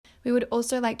We would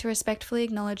also like to respectfully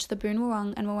acknowledge the Boon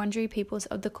Wurrung and Wurundjeri peoples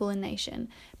of the Kulin Nation,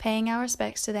 paying our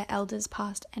respects to their elders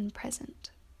past and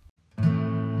present. Welcome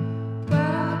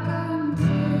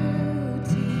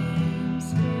to Team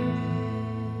Spirits.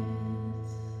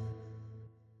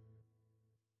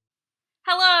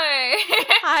 Hello!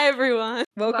 Hi everyone!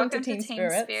 Welcome to Team Team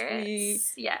Spirits. We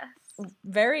yes.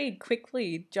 Very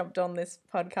quickly jumped on this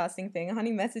podcasting thing.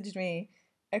 Honey messaged me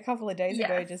a couple of days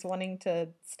ago just wanting to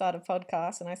start a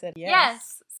podcast, and I said yes.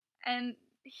 Yes! And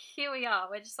here we are.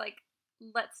 We're just like,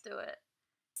 let's do it.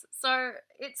 So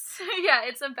it's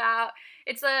it's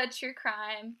a true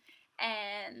crime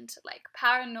and like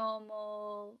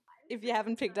paranormal. If you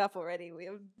haven't picked up already, we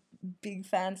are big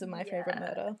fans of My Favorite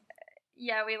Murder.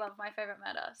 Yeah, we love My Favorite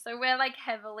Murder. So we're like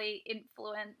heavily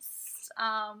influenced.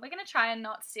 We're gonna try and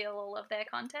not steal all of their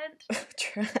content,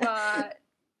 but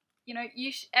you know,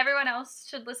 everyone else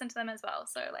should listen to them as well.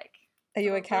 So like, are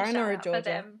you a Karen or a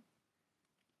Georgia?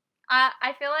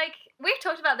 I feel like we've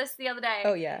talked about this the other day.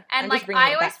 Oh yeah, and like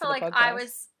I always felt like I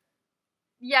was.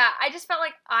 Yeah, I just felt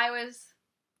like I was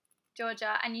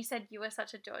Georgia, and you said you were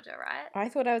such a Georgia, right? I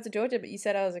thought I was a Georgia, but you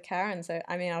said I was a Karen, so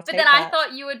I mean, I'll take that. But then I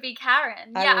thought you would be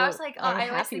Karen. I was like, oh, I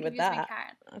always think of you as being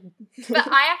Karen. But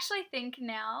I actually think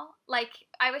now, like,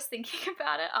 I was thinking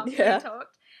about it after we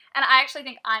talked, and I actually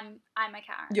think I'm a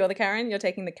Karen. You're the Karen? You're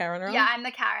taking the Karen role? Yeah, I'm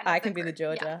the Karen. I can be the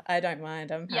Georgia. Yeah. I don't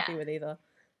mind. I'm happy with either.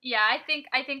 Yeah, I think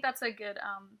that's a good,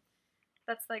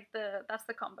 that's the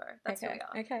combo. That's who we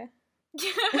are. Okay.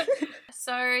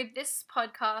 So this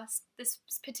podcast, this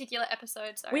particular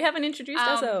episode, sorry. We haven't introduced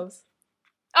ourselves.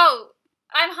 Oh,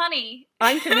 I'm Honey.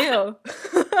 I'm Camille.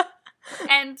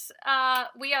 And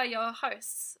we are your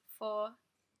hosts for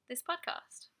this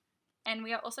podcast. And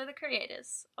we are also the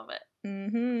creators of it.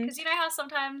 Because you know how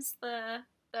sometimes the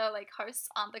like hosts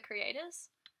aren't the creators?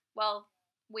 Well,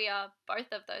 we are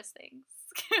both of those things.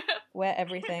 We're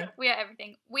everything. We are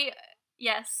everything. We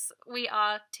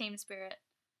are Team Spirit.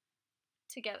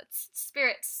 Together.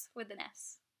 Spirits with an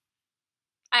S.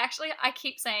 I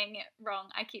keep saying it wrong.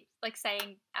 I keep like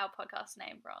saying our podcast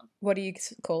name wrong. What do you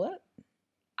call it?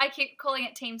 I keep calling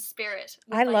it Team Spirit.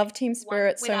 I love Team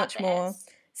Spirit so much more. S.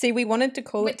 See, we wanted to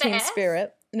call it Team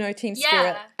Spirit. No, Team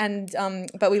Spirit. And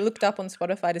but we looked up on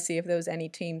Spotify to see if there was any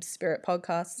Team Spirit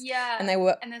podcasts. Yeah. And there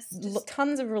were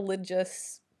tons of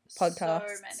religious podcasts.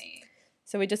 So many.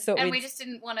 So we just thought we just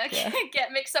didn't want to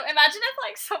get mixed up. Imagine if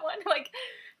like someone like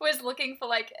was looking for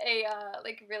like a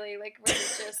like really like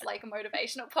religious like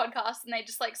motivational podcast, and they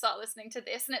just like start listening to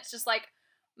this, and it's just like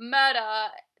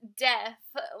murder, death,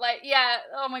 like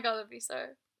oh my god, that'd be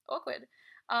so awkward.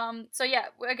 So yeah,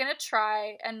 we're gonna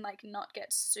try and like not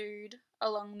get sued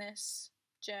along this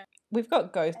journey. We've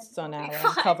got ghosts on our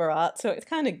cover art, so it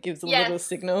kind of gives a little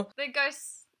signal. The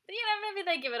ghosts, maybe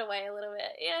they give it away a little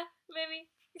bit. Yeah, maybe.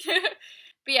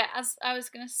 But yeah, as I was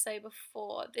going to say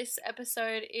before, this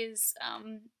episode is,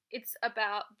 it's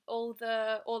about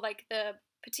the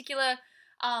particular,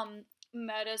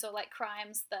 murders or like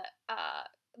crimes that,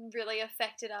 really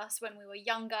affected us when we were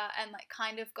younger and like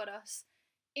kind of got us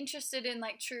interested in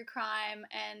like true crime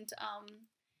and,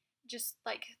 just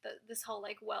like this whole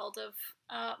like world of,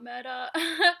 murder.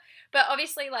 But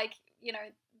obviously like,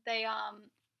 they,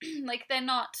 like they're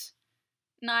not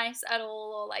nice at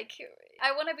all, or like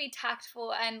I want to be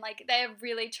tactful, and like they're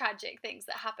really tragic things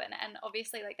that happen, and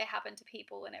obviously like they happen to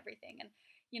people and everything, and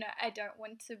I don't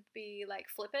want to be like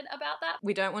flippant about that.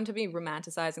 We don't want to be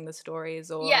romanticizing the stories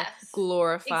or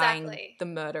glorifying the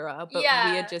murderer, but we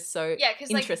are just so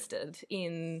interested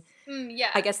in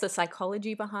I guess the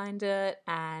psychology behind it,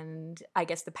 and I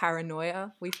guess the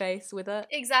paranoia we face with it.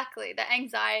 Exactly, the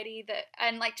anxiety that,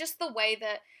 and like just the way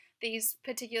that these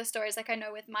particular stories, like I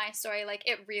know with my story, like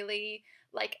it really,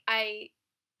 like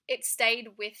it stayed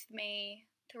with me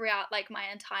throughout like my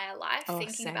entire life,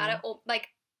 thinking about it, or like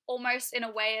almost in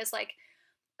a way as like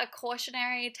a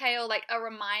cautionary tale, like a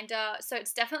reminder. So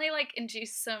it's definitely like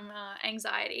induced some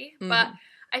anxiety, but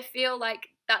I feel like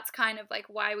that's kind of like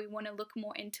why we want to look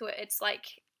more into it. It's like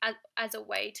as a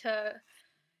way to,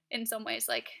 in some ways,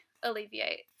 like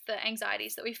alleviate the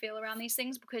anxieties that we feel around these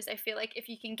things, because I feel like if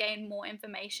you can gain more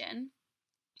information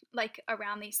like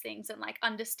around these things and like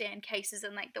understand cases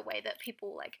and like the way that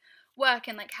people like work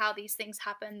and like how these things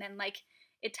happen, then like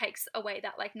it takes away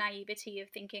that like naivety of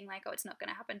thinking like, oh, it's not going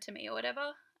to happen to me or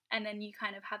whatever, and then you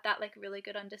kind of have that like really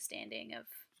good understanding of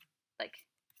like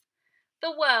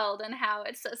the world and how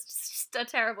it's just a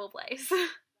terrible place.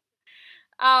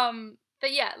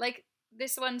 But yeah, like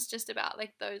this one's just about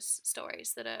like those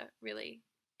stories that are really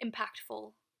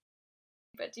impactful.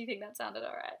 But do you think that sounded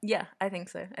all right? Yeah, I think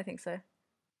so. I think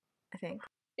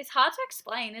it's hard to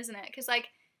explain, isn't it? Because like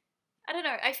I don't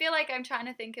know. I feel like I'm trying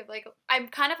to think of like, I'm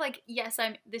kind of like, yes,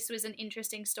 this was an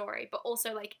interesting story, but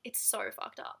also like it's so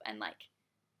fucked up and like,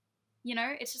 you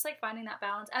know, it's just like finding that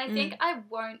balance. And I think I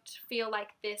won't feel like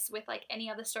this with like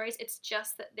any other stories. It's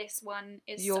just that this one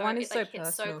is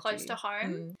hits so close to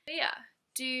home. But yeah.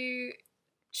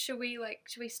 Should we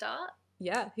start?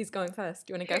 Yeah, who's going first?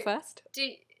 Do you want to go first?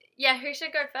 Who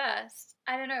should go first?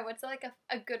 I don't know. What's like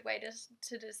a good way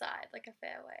to decide, like a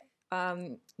fair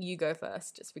way? You go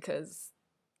first, just because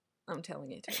I'm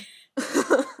telling you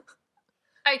to.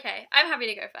 Okay, I'm happy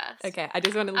to go first. Okay, I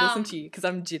just want to listen to you because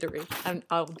I'm jittery.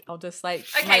 I'll just like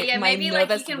my maybe nervous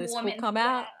like you can lisp warm will come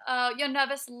out. Your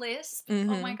nervous lisp. Mm-hmm.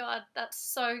 Oh my god, that's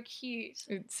so cute.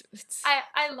 It's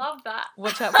I love that.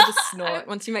 Watch out for the snort.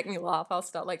 Once you make me laugh, I'll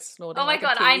start like snorting. Oh my like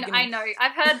god, I know.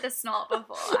 I've heard the snort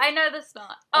before. I know the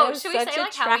snort. Oh, should we say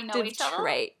like how we know each other?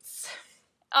 Traits.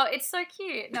 Oh, it's so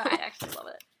cute. No, I actually love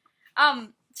it.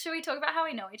 Should we talk about how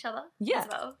we know each other? Yeah. As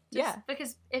well? Yeah.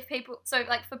 Because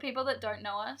for people that don't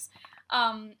know us,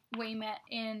 we met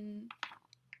in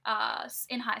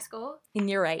high school. In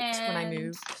year 8 when I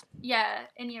moved. Yeah,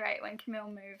 in year 8 when Camille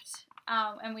moved.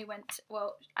 And we went,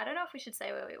 I don't know if we should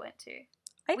say where we went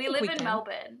to. We live in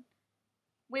Melbourne.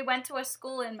 We went to a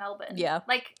school in Melbourne. Yeah.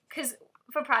 Like, because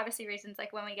for privacy reasons,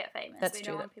 like when we get famous, we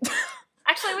don't want people...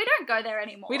 Actually, we don't go there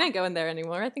anymore. We don't go in there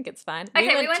anymore. I think it's fine.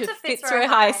 Okay, we went to Fitzroy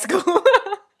High School.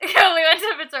 Yeah, we went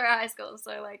to Fitzroy High School,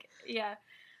 so like, yeah,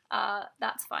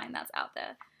 that's fine. That's out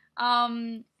there.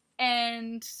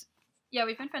 And yeah,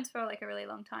 we've been friends for like a really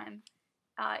long time.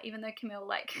 Even though Camille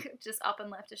like just up and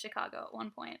left to Chicago at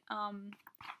one point.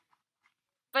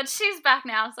 But she's back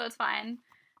now, so it's fine.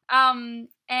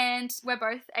 And we're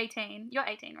both 18. You're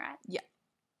 18, right? Yeah.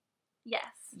 Yes.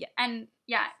 Yeah. And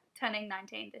yeah, turning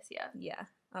 19 this year. Yeah.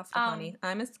 After Honey.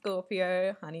 I'm a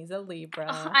Scorpio. Honey's a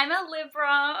Libra. I'm a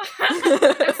Libra.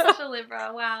 I'm such a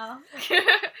Libra. Wow.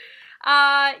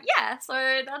 Yeah,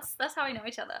 so that's how we know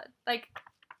each other. Like,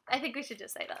 I think we should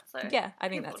just say that. So yeah, I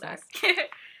think that's nice.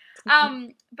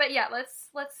 But yeah, let's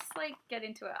like get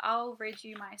into it. I'll read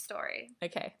you my story.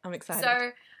 Okay, I'm excited.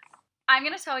 So I'm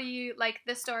gonna tell you like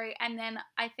the story, and then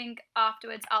I think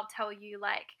afterwards I'll tell you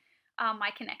like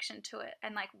my connection to it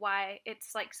and like why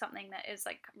it's like something that is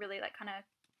like really like kind of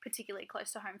particularly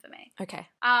close to home for me. Okay.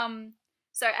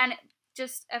 So, and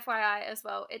just FYI as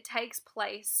well, it takes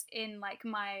place in like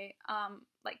my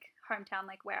like hometown,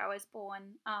 like where I was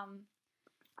born,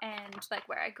 and like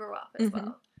where I grew up as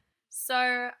well. So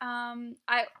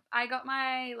I got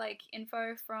my like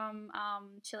info from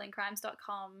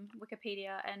chillingcrimes.com,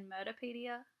 Wikipedia, and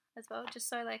Murderpedia as well, just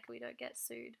so like we don't get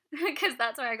sued, because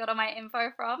that's where I got all my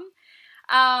info from.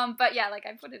 But yeah, like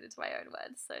I put it into my own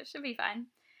words, so it should be fine.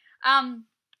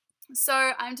 So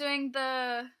I'm doing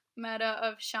the murder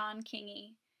of Sian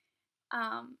Kingi.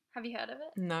 Have you heard of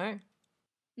it? No.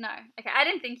 No. Okay, I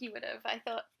didn't think you would have. I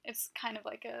thought it's kind of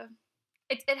like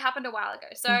it happened a while ago.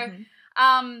 So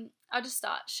I'll just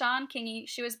start. Sian Kingi,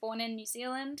 she was born in New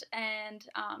Zealand, and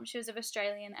she was of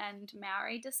Australian and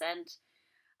Maori descent.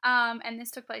 And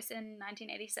this took place in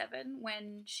 1987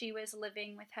 when she was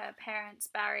living with her parents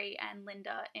Barry and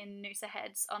Linda in Noosa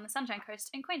Heads on the Sunshine Coast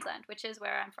in Queensland, which is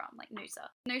where I'm from, like Noosa.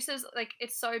 Noosa's like,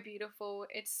 it's so beautiful.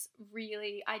 It's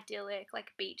really idyllic,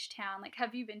 like beach town. Like,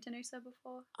 have you been to Noosa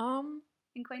before?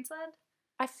 In Queensland?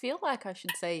 I feel like I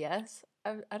should say yes.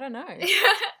 I don't know.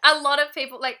 A lot of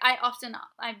people, like I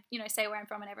say where I'm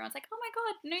from and everyone's like, oh my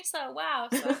God, Noosa, wow,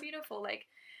 so beautiful. Like,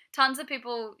 tons of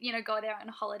people, go there on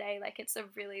a holiday. Like, it's a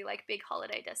really, like, big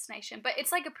holiday destination. But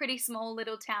it's, like, a pretty small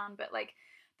little town. But, like,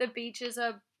 the beaches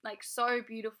are, like, so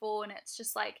beautiful. And it's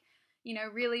just, like,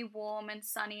 really warm and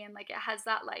sunny. And, like, it has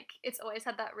that, like, it's always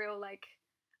had that real, like,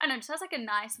 I don't know, it just has, like, a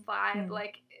nice vibe.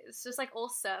 Like, it's just, like, all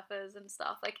surfers and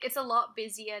stuff. Like, it's a lot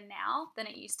busier now than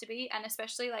it used to be. And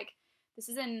especially, like, this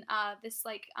is in,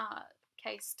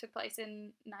 case took place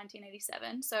in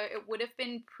 1987. So it would have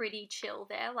been pretty chill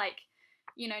there. Like,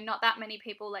 not that many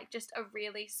people, like just a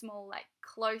really small, like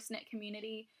close-knit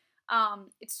community.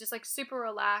 It's just like super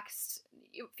relaxed.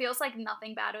 It feels like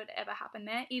nothing bad would ever happen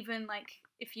there. Even like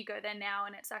if you go there now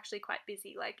and it's actually quite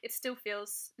busy, like it's still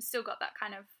got that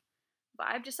kind of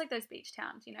vibe, just like those beach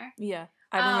towns, Yeah,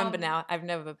 I remember now. I've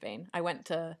never been. I went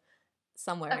to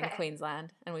somewhere in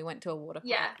Queensland and we went to a water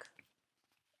park.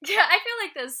 Yeah, I feel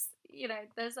like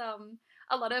there's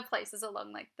a lot of places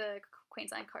along like the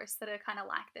Queensland coast that are kind of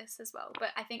like this as well, but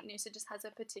I think Noosa just has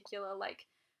a particular like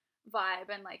vibe,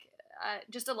 and like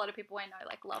just a lot of people I know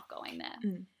like love going there.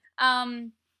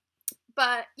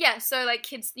 But yeah, so like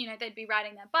kids, they'd be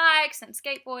riding their bikes and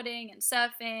skateboarding and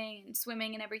surfing and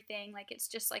swimming and everything. Like, it's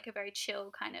just like a very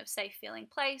chill kind of safe feeling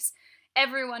place.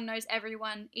 everyone knows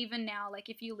everyone. Even now, like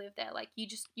if you live there, like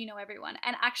you know everyone.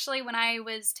 And actually, when I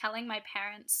was telling my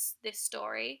parents this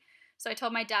story, so I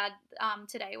told my dad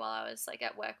today while I was like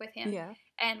at work with him,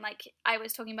 and like I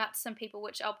was talking about some people,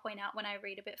 which I'll point out when I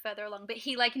read a bit further along. But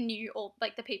he like knew all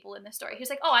like the people in the story. He was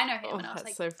like, "Oh, I know him," and I was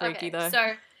like, "So freaky though."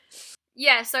 So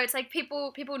yeah, so it's like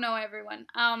people know everyone.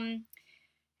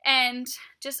 And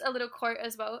just a little quote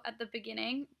as well at the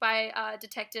beginning by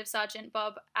Detective Sergeant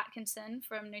Bob Atkinson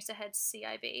from Noosa Heads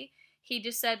CIB. He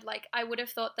just said, like, I would have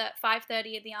thought that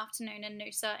 5:30 in the afternoon in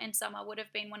Noosa in summer would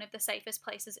have been one of the safest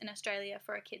places in Australia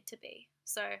for a kid to be.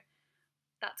 So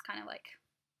that's kind of like,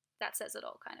 that says it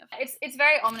all, kind of. It's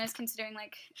very ominous considering,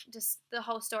 like, just the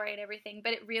whole story and everything,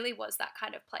 but it really was that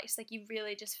kind of place. Like, you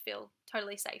really just feel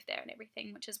totally safe there and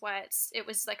everything, which is why it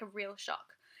was, like, a real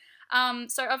shock.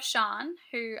 So of Sian,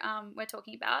 who we're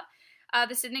talking about,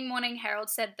 the Sydney Morning Herald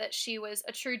said that she was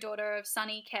a true daughter of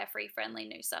sunny, carefree, friendly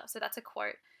Noosa. So that's a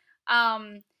quote.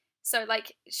 So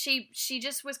like she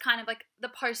just was kind of like the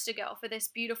poster girl for this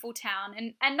beautiful town,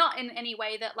 and not in any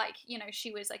way that like, you know,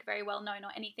 she was like very well known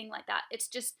or anything like that. It's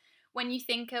just when you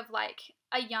think of like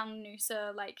a young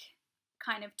Noosa, like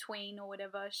kind of tween or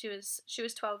whatever, she was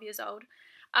 12 years old.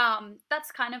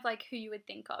 That's kind of like who you would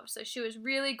think of. So she was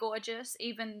really gorgeous,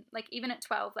 even at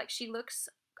 12. Like she looks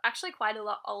actually quite a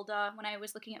lot older when I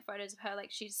was looking at photos of her.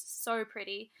 Like she's so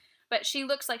pretty, but she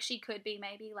looks like she could be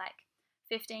maybe like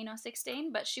 15 or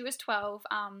 16, but she was 12,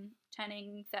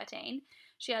 turning 13.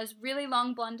 She has really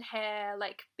long blonde hair,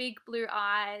 like big blue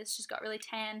eyes. She's got really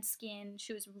tan skin.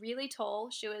 She was really tall.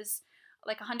 She was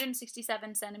like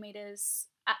 167 centimeters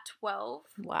at 12.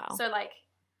 Wow. So like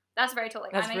that's very tall.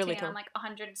 Like that's I'm 18 really and tall. I'm like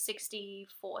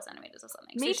 164 centimeters or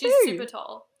something. Me so too. She's super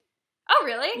tall. Oh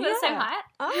really? We're the same height?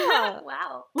 Ah.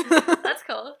 Wow. That's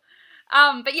cool.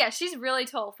 But yeah, she's really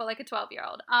tall for like a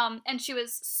 12-year-old. And she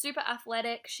was super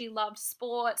athletic. She loved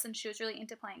sports and she was really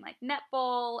into playing like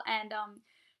netball, and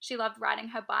she loved riding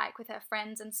her bike with her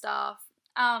friends and stuff.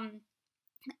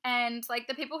 And like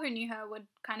the people who knew her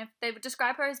they would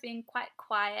describe her as being quite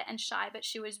quiet and shy, but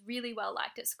she was really well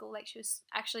liked at school. Like she was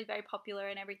actually very popular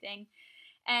and everything.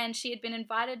 And she had been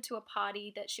invited to a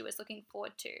party that she was looking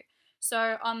forward to.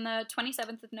 So on the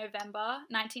 27th of November,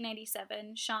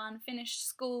 1987, Sian finished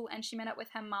school and she met up with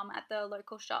her mum at the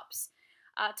local shops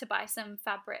to buy some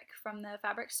fabric from the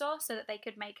fabric store so that they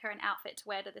could make her an outfit to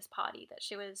wear to this party that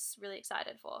she was really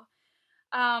excited for.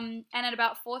 And at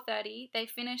about 4:30, they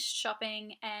finished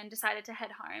shopping and decided to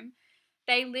head home.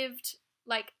 They lived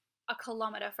like a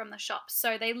kilometre from the shops,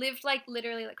 so they lived like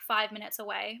literally like 5 minutes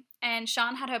away. And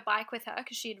Sian had her bike with her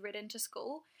because she had ridden to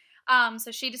school.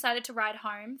 So she decided to ride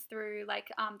home through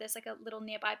like there's like a little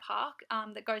nearby park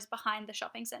that goes behind the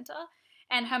shopping centre,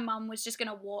 and her mum was just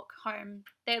gonna walk home.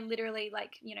 They're literally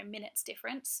like, you know, minutes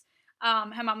difference.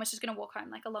 Her mum was just gonna walk home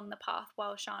like along the path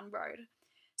while Sian rode.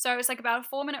 So it was like about a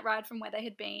 4-minute ride from where they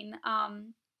had been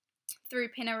through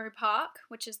Pinaroo Park,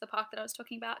 which is the park that I was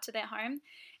talking about, to their home,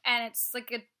 and it's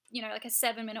like a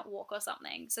 7-minute walk or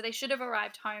something. So they should have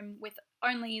arrived home with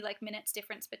only like minutes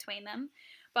difference between them.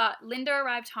 But Linda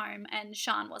arrived home and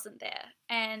Sian wasn't there,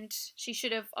 and she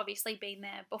should have obviously been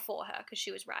there before her because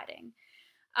she was riding.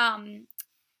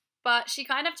 But she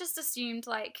kind of just assumed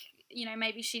like, you know,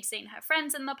 maybe she'd seen her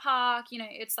friends in the park. You know,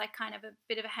 it's like kind of a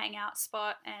bit of a hangout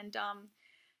spot, and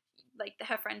like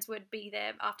her friends would be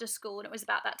there after school, and it was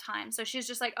about that time. So she was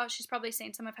just like, oh, she's probably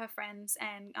seen some of her friends,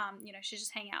 and you know, she's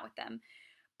just hanging out with them.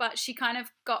 But she kind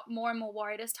of got more and more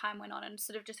worried as time went on, and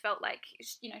sort of just felt like,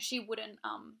 you know, she wouldn't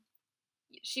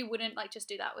like just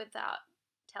do that without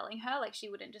telling her. Like she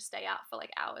wouldn't just stay out for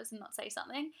like hours and not say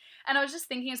something. And I was just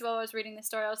thinking as well, I was reading this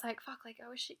story, I was like, fuck, like,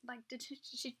 oh, she like did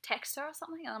she text her or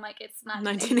something? And I'm like, it's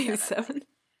 1987. Like,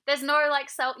 there's no like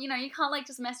you know, you can't like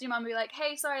just message your mum and be like,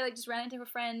 hey, sorry, like just ran into a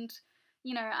friend,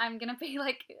 you know, I'm gonna be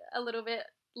like a little bit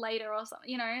later or something,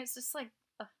 you know. It's just like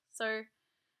so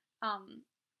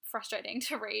frustrating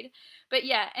to read. But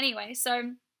yeah, anyway,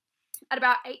 so at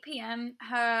about 8 p.m,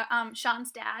 her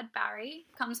Sian's dad, Barry,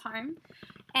 comes home,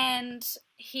 and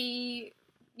he,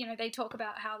 you know, they talk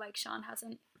about how like Sian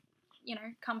hasn't, you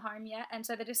know, come home yet, and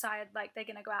so they decide like they're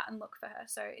gonna go out and look for her.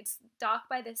 So it's dark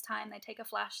by this time. They take a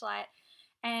flashlight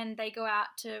and they go out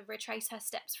to retrace her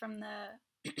steps from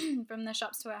the from the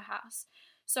shops to her house.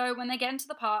 So when they get into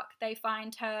the park, they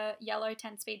find her yellow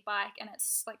 10-speed bike, and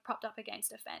it's like propped up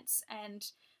against a fence, and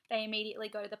they immediately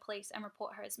go to the police and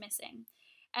report her as missing.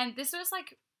 And this was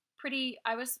like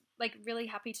I was like really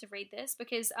happy to read this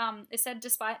because it said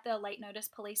despite the late notice,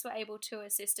 police were able to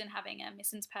assist in having a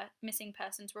missing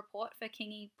persons report for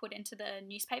Kingy put into the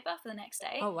newspaper for the next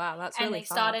day. Oh wow, that's really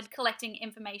fast. And they started collecting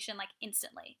information like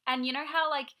instantly. And you know how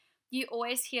like you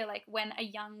always hear, like, when a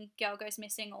young girl goes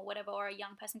missing or whatever, or a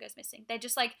young person goes missing, they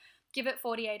just, like, give it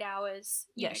 48 hours.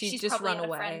 You know, she's just probably at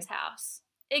a friend's house.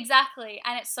 Exactly.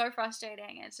 And it's so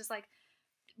frustrating. It's just, like,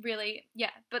 really,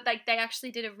 yeah. But, like, they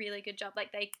actually did a really good job.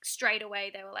 Like, they straight away,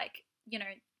 they were like, you know,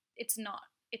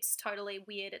 it's totally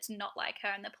weird. It's not like her.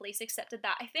 And the police accepted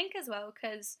that, I think, as well,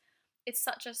 because it's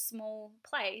such a small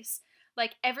place.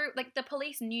 Like, the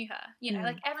police knew her, you know,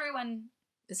 like, everyone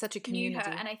it's such a community. Knew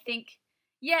her. And I think,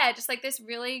 yeah, just, like, this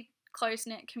really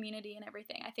close-knit community and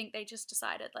everything. I think they just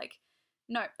decided, like,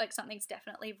 no, like, something's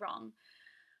definitely wrong.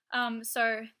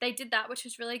 So they did that, which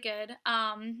was really good.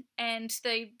 And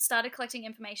they started collecting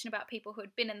information about people who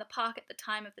had been in the park at the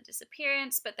time of the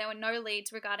disappearance, but there were no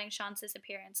leads regarding Sian's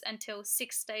disappearance until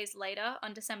 6 days later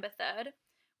on December 3rd,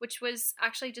 which was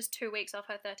actually just 2 weeks off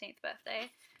her 13th birthday,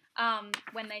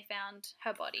 when they found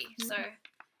her body. So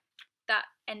that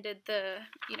ended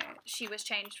she was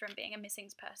changed from being a missing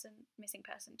person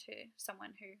to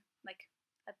someone who, like,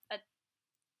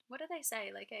 what do they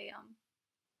say? Like,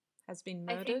 has been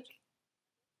murdered?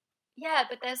 Yeah,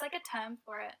 but there's, like, a term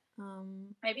for it.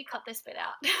 Maybe cut this bit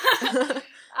out.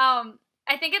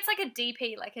 I think it's, like, a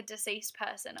DP, like a deceased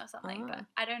person or something, but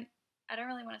I don't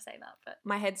really want to say that. But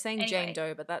my head's saying anyway. Jane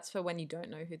Doe, but that's for when you don't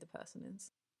know who the person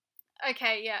is.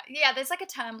 Okay, yeah. There's, like, a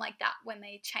term like that when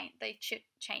they should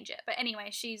change it. But anyway,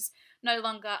 she's no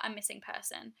longer a missing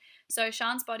person. So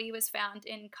Sian's body was found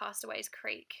in Castaways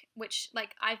Creek, which,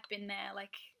 like, I've been there.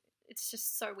 Like, it's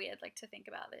just so weird, like, to think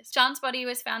about this. Sian's body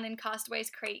was found in Castaways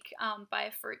Creek by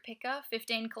a fruit picker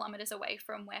 15 kilometers away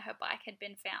from where her bike had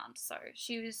been found. So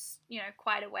she was, you know,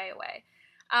 quite a way away.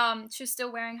 She was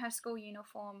still wearing her school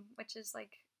uniform, which is,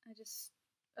 like, it's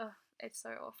so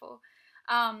awful.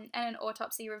 And an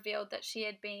autopsy revealed that she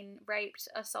had been raped,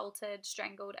 assaulted,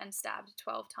 strangled, and stabbed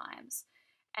 12 times,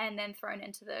 and then thrown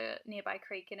into the nearby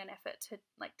creek in an effort to,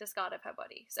 like, discard of her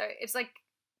body. So it's, like,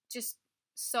 just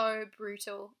so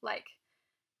brutal, like,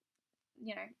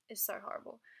 you know, it's so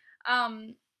horrible.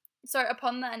 So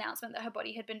upon the announcement that her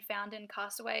body had been found in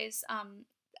Castaways,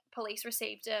 police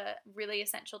received a really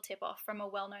essential tip-off from a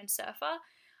well-known surfer,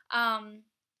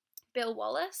 Bill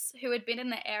Wallace, who had been in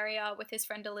the area with his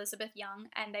friend Elizabeth Young,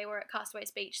 and they were at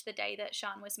Castaways Beach the day that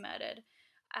Sian was murdered.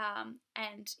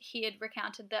 And he had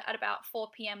recounted that at about 4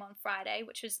 p.m. on Friday,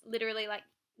 which was literally, like,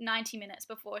 90 minutes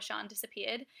before Sian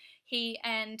disappeared, he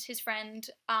and his friend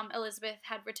Elizabeth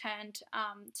had returned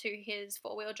to his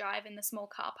four-wheel drive in the small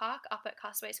car park up at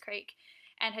Castaways Creek,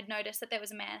 and had noticed that there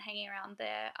was a man hanging around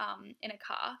there in a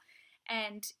car,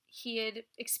 and he had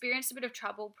experienced a bit of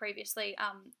trouble previously.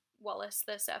 Wallace,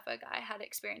 the surfer guy, had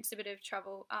experienced a bit of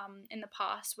trouble in the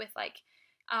past with, like,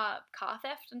 car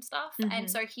theft and stuff, and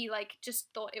so he, like, just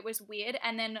thought it was weird,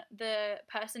 and then the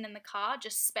person in the car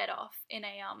just sped off in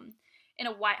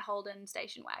a white Holden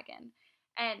station wagon.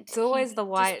 And it's always the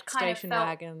white station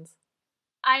wagons.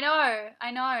 I know,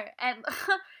 and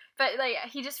but, like,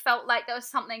 he just felt like there was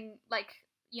something, like,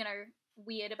 you know,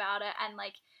 weird about it, and,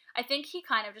 like, I think he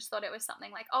kind of just thought it was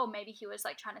something like, oh, maybe he was,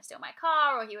 like, trying to steal my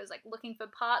car, or he was, like, looking for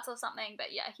parts or something. But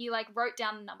yeah, he, like, wrote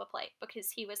down the number plate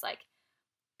because he was like,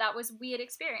 that was a weird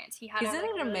experience. He had. Isn't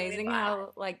it amazing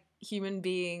how, like, human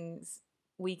beings,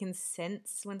 we can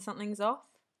sense when something's off?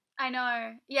 I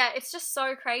know. Yeah, it's just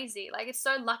so crazy. Like, it's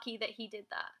so lucky that he did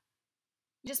that.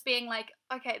 Just being like,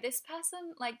 okay, this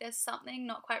person, like, there's something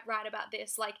not quite right about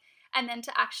this, like, and then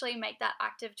to actually make that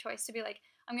active choice to be like,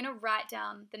 I'm going to write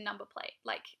down the number plate.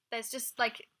 Like, there's just,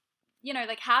 like, you know,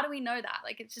 like, how do we know that?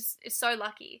 Like, it's so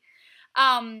lucky.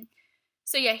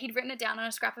 So yeah, he'd written it down on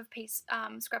a scrap of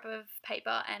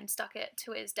paper and stuck it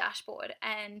to his dashboard.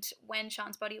 And when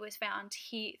Sian's body was found,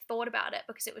 he thought about it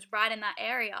because it was right in that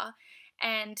area.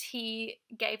 And he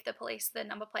gave the police the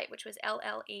number plate, which was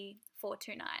LLE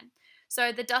 429.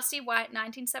 So the dusty white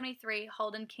 1973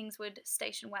 Holden Kingswood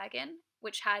station wagon,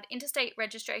 which had interstate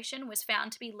registration, was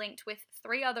found to be linked with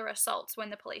 3 other assaults when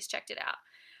the police checked it out.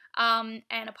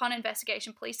 And upon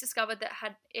investigation, police discovered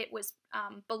that it was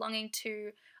belonging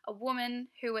to a woman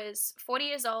who was 40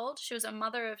 years old. She was a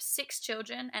mother of 6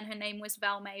 children, and her name was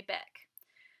Val May Beck.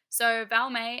 So Val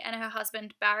May and her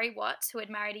husband Barry Watts, who had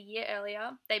married a year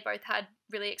earlier, they both had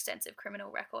really extensive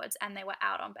criminal records, and they were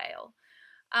out on bail.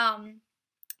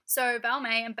 So Val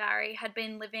May and Barry had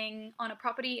been living on a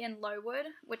property in Lowood,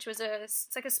 which was it's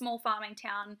like a small farming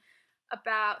town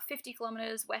about 50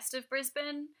 kilometres west of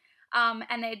Brisbane.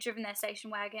 And they had driven their station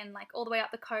wagon, like, all the way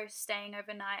up the coast, staying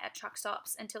overnight at truck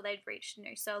stops until they'd reached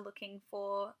Noosa,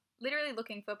 literally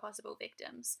looking for possible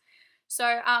victims.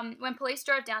 So when police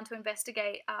drove down to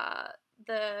investigate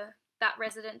that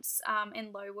residence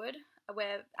in Lowood,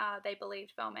 where they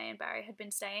believed Valmay and Barry had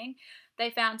been staying, they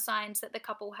found signs that the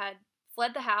couple had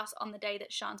fled the house on the day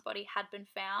that Sian's body had been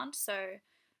found. So,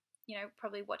 you know,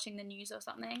 probably watching the news or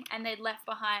something. And they'd left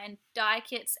behind dye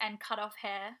kits and cut off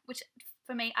hair, which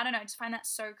for me, I don't know, I just find that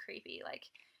so creepy. Like,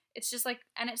 it's just like,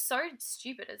 and it's so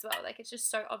stupid as well. Like, it's just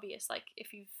so obvious. Like,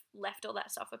 if you've left all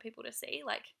that stuff for people to see,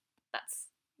 like, that's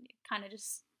kind of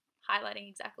just highlighting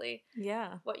exactly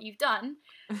what you've done.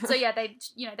 So yeah,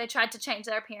 they tried to change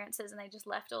their appearances and they just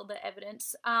left all the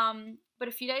evidence. But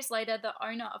a few days later, the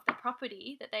owner of the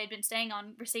property that they had been staying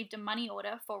on received a money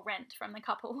order for rent from the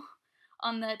couple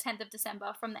on the 10th of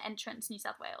December from the Entrance, New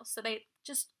South Wales. So they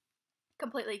just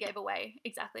completely gave away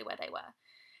exactly where they were.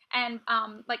 And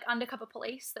like undercover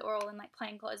police that were all in like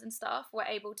plain clothes and stuff were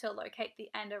able to locate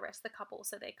and arrest the couple.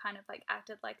 So they kind of like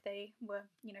acted like they were,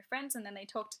 you know, friends, and then they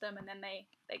talked to them, and then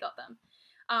they got them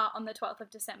on the 12th of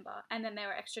December, and then they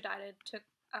were extradited to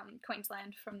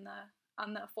Queensland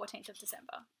on the 14th of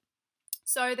December.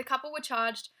 So the couple were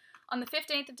charged on the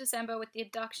 15th of December with the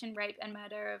abduction, rape, and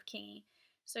murder of Kingy.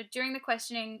 So during the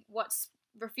questioning, Watts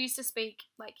refused to speak.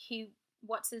 Like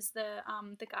Watts is the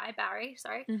guy, Barry.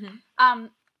 Sorry. Mm-hmm.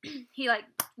 He like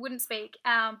wouldn't speak,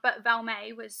 but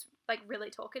Valmay was like really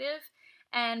talkative,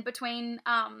 and between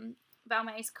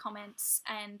Valmay's comments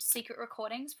and secret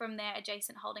recordings from their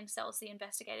adjacent holding cells, the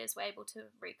investigators were able to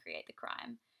recreate the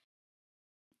crime.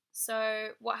 So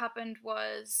what happened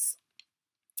was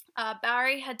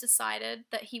Barry had decided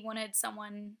that he wanted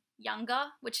someone younger,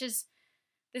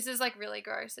 this is like really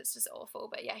gross, it's just awful,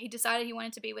 but yeah, he decided he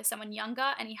wanted to be with someone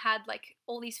younger, and he had like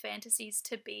all these fantasies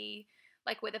to be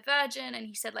like with a virgin, and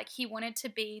he said like he wanted to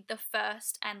be the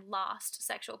first and last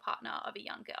sexual partner of a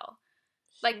young girl.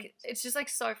 Like, it's just like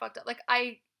so fucked up. Like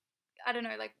I don't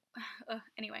know, like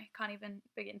anyway, can't even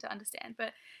begin to understand.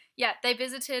 But yeah, they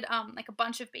visited like a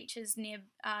bunch of beaches near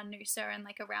Noosa and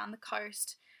like around the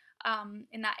coast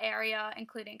in that area,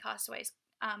 including Castaways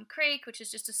Creek, which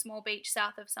is just a small beach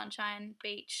south of Sunshine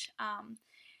Beach.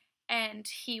 And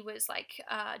he was like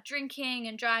drinking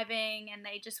and driving, and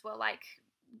they just were like,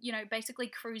 you know, basically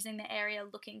cruising the area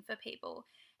looking for people.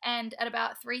 And at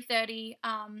about 3:30,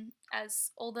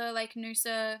 as all the like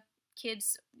Noosa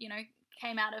kids, you know,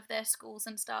 came out of their schools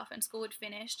and stuff, and school had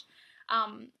finished,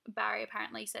 Barry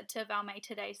apparently said to Valmay,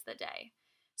 "Today's the day."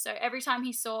 So every time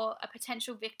he saw a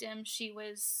potential victim, she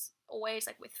was always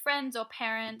like with friends or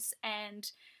parents,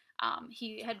 and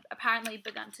he had apparently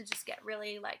begun to just get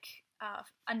really like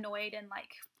annoyed and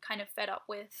like kind of fed up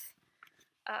with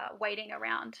waiting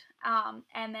around.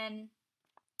 And then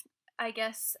I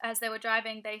guess as they were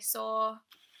driving, they saw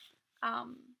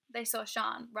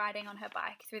Sian riding on her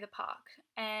bike through the park.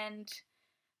 And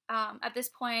at this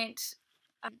point,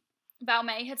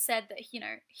 Valmay had said that, you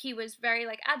know, he was very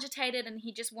like agitated and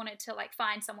he just wanted to like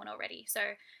find someone already. So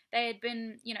they had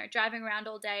been, you know, driving around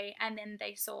all day, and then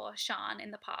they saw Sian in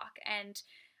the park, and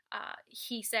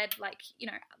he said like, you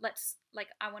know, let's like,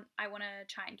 I want to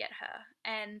try and get her.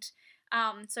 And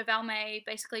so Valmay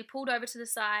basically pulled over to the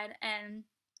side and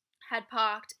had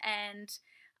parked, and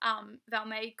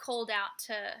Valmay called out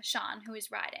to Sian, who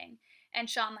was riding, and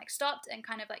Sian like stopped and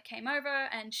kind of like came over,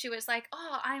 and she was like,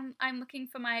 "Oh, I'm looking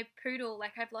for my poodle.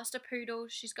 Like, I've lost a poodle.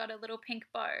 She's got a little pink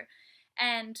bow."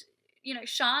 And you know,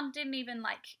 Sian didn't even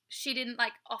like, she didn't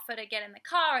like offer to get in the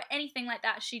car or anything like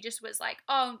that. She just was like,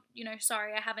 "Oh, you know,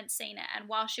 sorry, I haven't seen it." And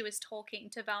while she was talking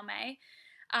to Valmay,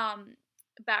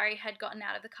 Barry had gotten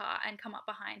out of the car and come up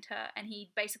behind her, and he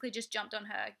basically just jumped on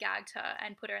her, gagged her,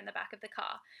 and put her in the back of the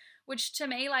car. Which to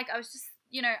me, like, I was just,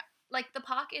 you know, like the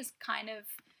park is kind of,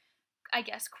 I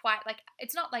guess, quite like,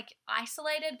 it's not like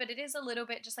isolated, but it is a little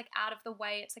bit just like out of the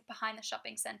way. It's like behind the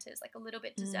shopping centers, like a little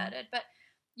bit deserted. But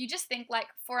you just think like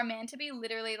for a man to be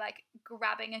literally like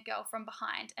grabbing a girl from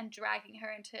behind and dragging her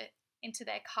into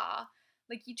their car,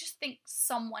 like you just think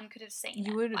someone could have seen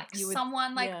it.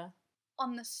 Someone like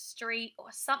on the street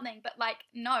or something, but like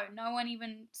no one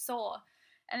even saw.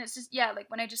 And it's just, yeah, like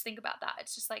when I just think about that,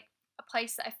 it's just like a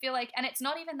place that I feel like, and it's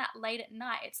not even that late at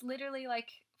night, it's literally like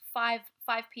 5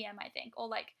 p.m. I think, or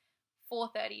like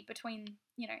 4:30, between,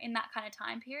 you know, in that kind of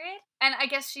time period. And I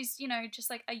guess she's, you know, just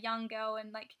like a young girl,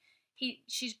 and like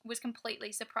she was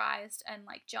completely surprised and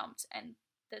like jumped, and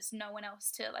there's no one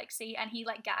else to like see, and he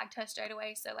like gagged her straight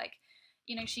away, so like,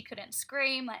 you know, she couldn't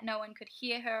scream, like no one could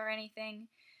hear her or anything.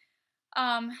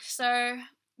 So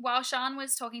while Sian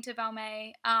was talking to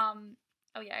Valmay,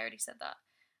 oh yeah, I already said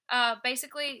that.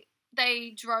 Basically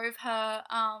they drove her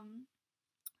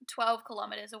 12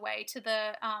 kilometers away to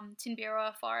the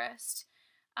Tinbirra forest.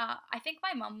 I think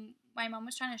my mum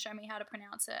was trying to show me how to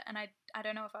pronounce it, and I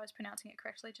don't know if I was pronouncing it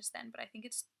correctly just then, but I think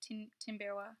it's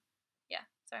Tinbirra. Yeah,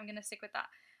 so I'm going to stick with that.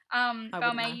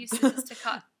 Valmae used scissors to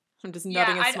cut. I'm just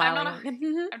nodding and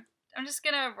smiling. I'm just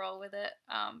gonna roll with it.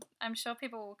 I'm sure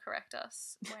people will correct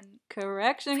us when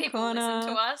correction people corner.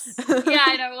 listen to us. Yeah,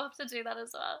 I know, we'll have to do that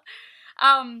as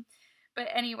well. But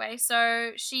anyway,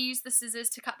 so she used the scissors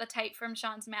to cut the tape from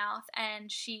Sian's mouth, and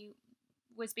she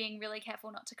was being really careful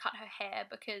not to cut her hair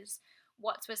because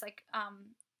Watts was like,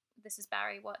 this is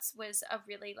Barry Watts, was a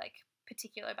really like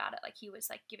particular about it. Like he was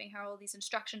like giving her all these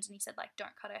instructions, and he said like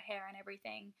don't cut her hair and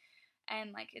everything.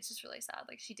 And like it's just really sad.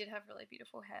 Like she did have really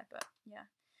beautiful hair, but yeah.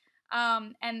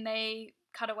 And they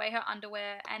cut away her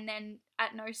underwear, and then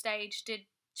at no stage did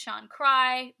Sian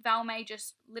cry. Valmae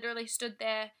just literally stood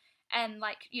there and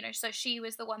like, you know, so she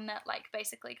was the one that like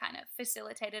basically kind of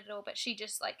facilitated it all, but she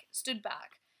just like stood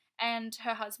back, and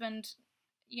her husband,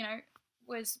 you know,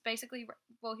 was basically,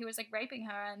 well, he was like raping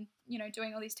her and, you know,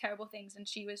 doing all these terrible things, and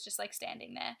she was just like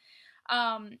standing there.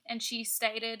 And she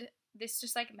stated, this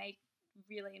just like made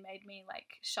me like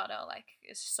shudder, like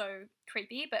it's so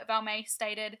creepy, but Valmae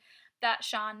stated that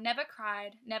Sian never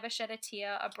cried, never shed a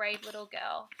tear, a brave little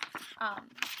girl.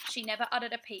 She never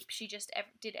uttered a peep, she just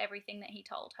did everything that he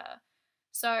told her.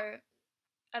 So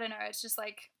I don't know, it's just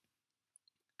like,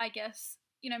 I guess,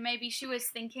 you know, maybe she was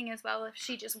thinking as well, if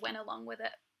she just went along with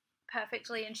it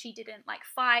perfectly and she didn't like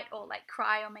fight or like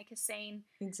cry or make a scene,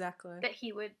 exactly, that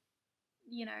he would,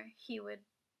 you know, he would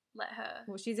let her.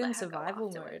 Well, she's in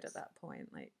survival mode at that point.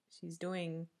 Like she's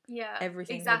doing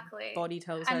everything exactly. her body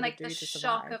tells and her like to do the to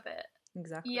shock survive. of it.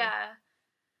 Exactly.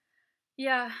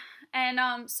 Yeah.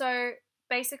 And so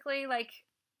basically, like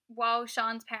while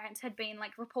Sian's parents had been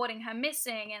like reporting her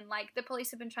missing, and like the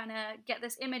police had been trying to get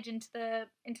this image into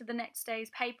the next day's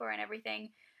paper and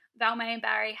everything, Valmae and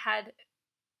Barry had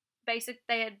they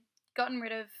had gotten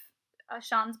rid of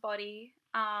Sian's body.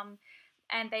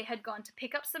 And they had gone to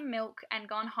pick up some milk and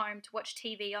gone home to watch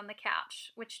TV on the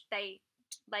couch, which they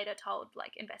later told,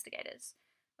 like, investigators.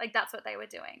 Like, that's what they were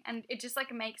doing. And it just,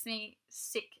 like, makes me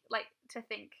sick, like, to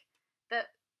think that,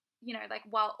 you know, like,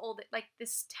 while all the, like,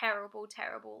 this terrible,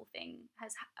 terrible thing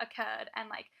has occurred, and,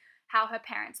 like, how her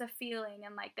parents are feeling,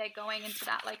 and, like, they're going into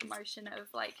that, like, emotion of,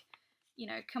 like, you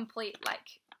know, complete,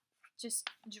 like, just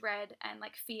dread and,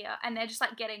 like, fear. And they're just,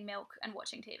 like, getting milk and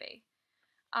watching TV.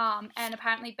 And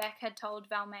apparently Beck had told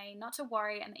Valmae not to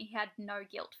worry, and that he had no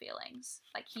guilt feelings.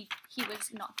 Like he was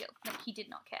not guilt, like he did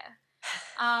not care.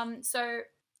 So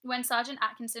when Sergeant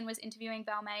Atkinson was interviewing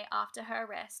Valmae after her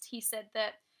arrest, he said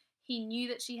that he knew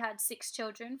that she had 6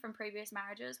 children from previous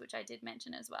marriages, which I did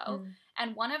mention as well.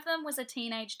 And one of them was a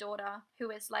teenage daughter who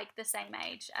was like the same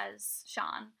age as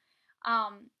Sian.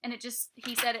 And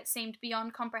he said it seemed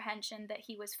beyond comprehension that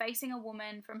he was facing a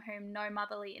woman from whom no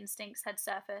motherly instincts had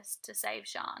surfaced to save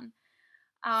Sian.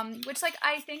 Which, like,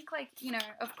 I think, like, you know,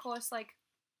 of course, like,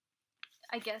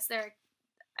 I guess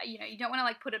you know, you don't want to,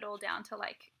 like, put it all down to,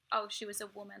 like, oh, she was a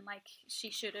woman, like, she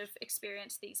should have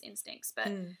experienced these instincts.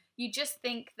 But you just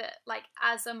think that, like,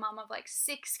 as a mum of, like,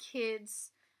 6 kids,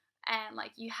 and,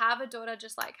 like, you have a daughter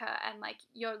just like her, and, like,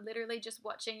 you're literally just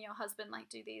watching your husband, like,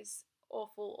 do these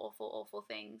awful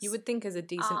things. You would think as a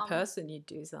decent person you'd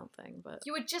do something, but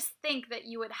you would just think that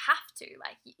you would have to,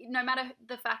 like, no matter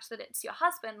the fact that it's your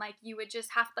husband, like, you would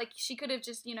just have, like, she could have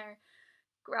just, you know,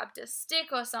 grabbed a stick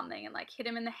or something and, like, hit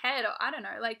him in the head, or I don't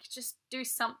know, like, just do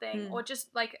something, or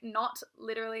just, like, not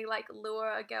literally, like,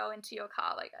 lure a girl into your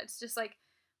car. Like, it's just, like,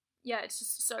 yeah, it's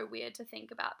just so weird to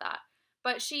think about that.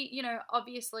 But she, you know,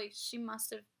 obviously she must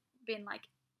have been, like,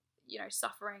 you know,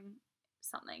 suffering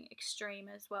something extreme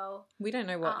as well. We don't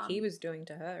know what he was doing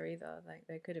to her either. Like,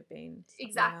 there could have been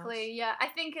exactly else. Yeah, I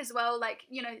think as well, like,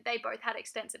 you know, they both had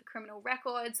extensive criminal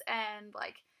records, and,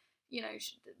 like, you know,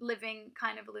 living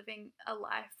a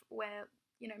life where,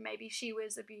 you know, maybe she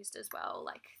was abused as well,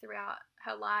 like, throughout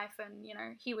her life, and, you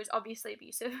know, he was obviously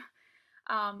abusive,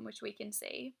 which we can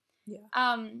see.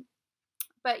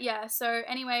 But yeah, so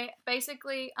anyway,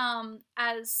 basically,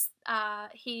 as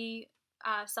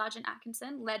Sergeant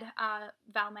Atkinson led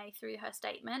Valmae through her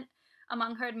statement.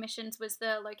 Among her admissions was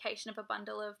the location of a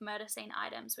bundle of murder scene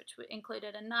items, which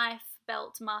included a knife,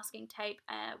 belt, masking tape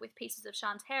with pieces of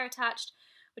Sian's hair attached,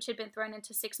 which had been thrown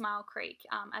into 6 Mile Creek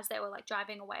as they were, like,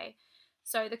 driving away.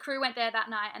 So the crew went there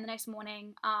that night, and the next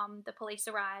morning the police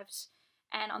arrived,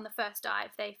 and on the first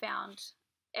dive they found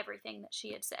everything that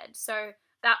she had said. So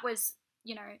that was,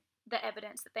 you know, the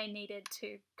evidence that they needed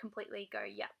to completely go,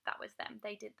 yep, that was them.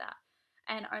 They did that.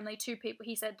 And only 2 people,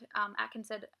 he said, Atkins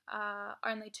said,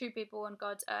 only 2 people on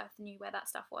God's earth knew where that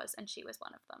stuff was, and she was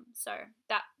one of them. So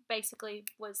that basically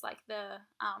was, like, the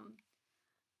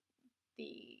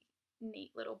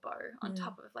neat little bow on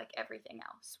top of, like, everything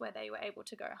else, where they were able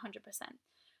to go 100%.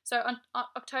 So on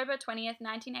October 20th,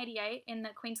 1988, in the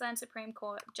Queensland Supreme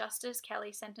Court, Justice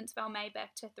Kelly sentenced Valmae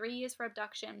Beck to 3 years for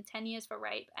abduction, 10 years for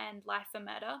rape, and life for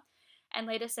murder, and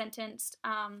later sentenced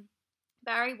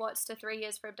Barry Watts to 3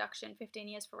 years for abduction, 15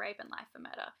 years for rape, and life for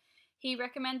murder. He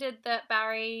recommended that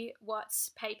Barry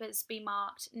Watts' papers be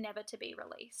marked never to be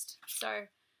released. So,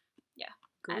 yeah.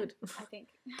 Good. And I think,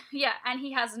 yeah, and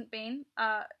he hasn't been,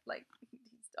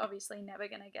 he's obviously never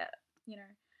going to get,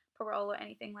 parole or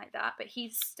anything like that, but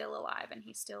he's still alive and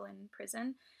he's still in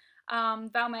prison.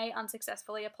 Valmae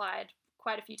unsuccessfully applied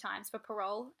quite a few times for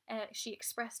parole. She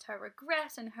expressed her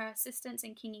regret and her assistance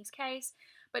in Kingi's case,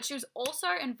 but she was also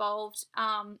involved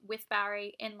with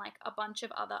Barry in like a bunch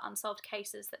of other unsolved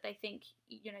cases that they think,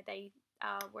 they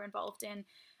were involved in,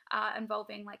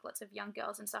 involving like lots of young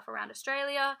girls and stuff around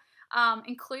Australia,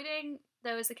 including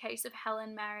there was a case of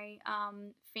Helen Mary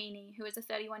Feeney, who is a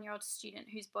 31-year-old student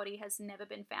whose body has never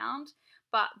been found,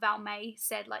 but Valmae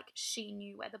said like she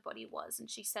knew where the body was,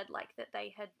 and she said like that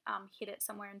they had hid it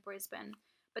somewhere in Brisbane,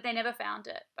 but they never found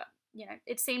it. But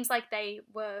it seems like they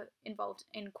were involved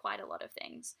in quite a lot of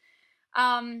things.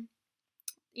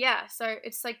 Yeah, so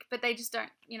it's like, but they just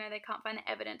don't, they can't find the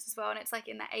evidence as well, and it's like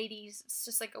in the 80s, it's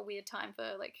just like a weird time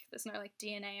for like, there's no like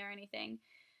DNA or anything.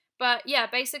 But yeah,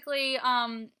 basically,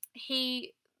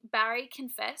 Barry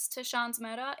confessed to Sian's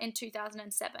murder in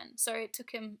 2007, so it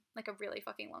took him like a really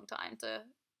fucking long time to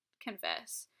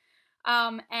confess.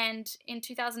 And in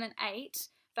 2008,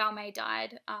 Valmae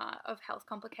died of health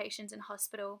complications in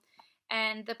hospital,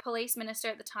 and the police minister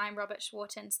at the time, Robert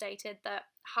Schwarten, stated that,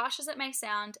 harsh as it may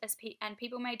sound, and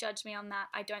people may judge me on that,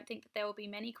 I don't think that there will be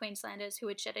many Queenslanders who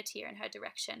would shed a tear in her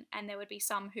direction, and there would be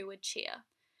some who would cheer.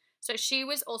 So she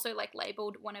was also like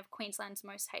labelled one of Queensland's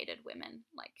most hated women,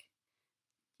 like,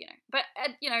 but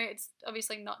it's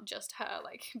obviously not just her,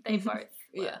 like they both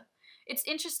were. Yeah. It's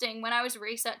interesting, when I was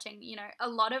researching, a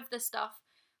lot of the stuff,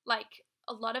 like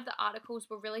a lot of the articles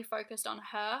were really focused on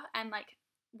her and like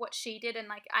what she did, and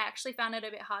like I actually found it a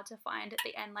bit hard to find at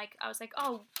the end. Like I was like,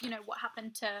 oh, what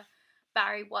happened to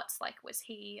Barry Watts? Like, was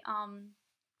he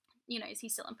is he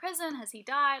still in prison? Has he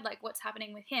died? Like, what's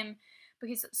happening with him?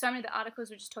 Because so many of the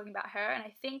articles were just talking about her, and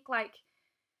I think like,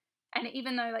 and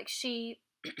even though like she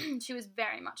was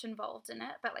very much involved in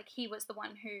it, but like he was the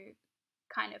one who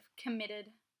kind of committed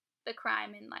the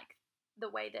crime in like the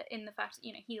way that, in the fact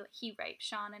that, he raped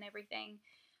Sian and everything.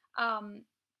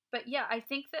 But yeah, I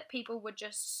think that people were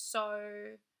just so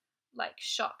like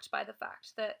shocked by the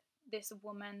fact that this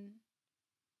woman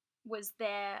was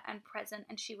there and present,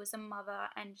 and she was a mother,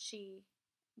 and she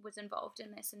was involved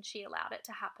in this, and she allowed it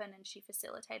to happen, and she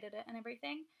facilitated it and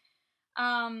everything.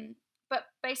 But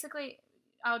basically,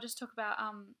 I'll just talk about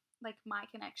like my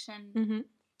connection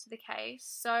to the case.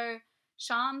 So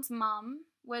Sian's mum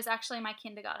was actually my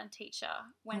kindergarten teacher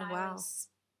when I was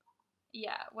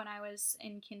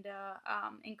in kinder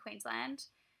in Queensland.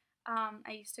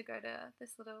 I used to go to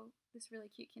this really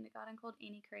cute kindergarten called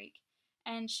Eni Creek,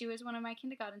 and she was one of my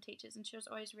kindergarten teachers, and she was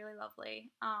always really lovely.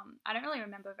 I don't really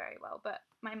remember very well, but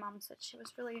my mum said she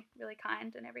was really, really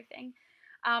kind and everything.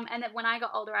 And that when I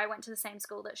got older, I went to the same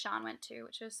school that Sian went to,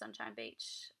 which was Sunshine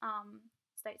Beach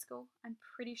State School. I'm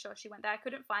pretty sure she went there. I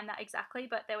couldn't find that exactly,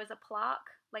 but there was a plaque,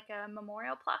 like a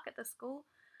memorial plaque at the school.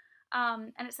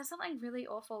 And it said something really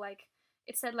awful. Like,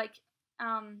 it said, like,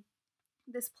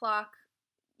 this plaque,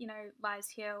 lies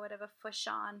here or whatever for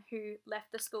Sian, who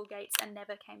left the school gates and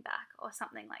never came back, or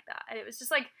something like that. And it was just,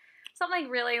 like, something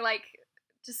really, like,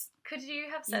 just, could you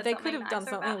have said something? They could have done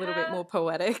something a little bit more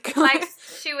poetic. Like,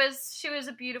 she was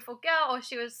a beautiful girl, or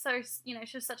she was so,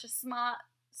 she was such a smart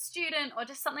student, or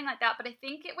just something like that. But I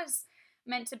think it was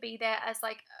meant to be there as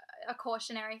like a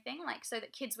cautionary thing, like so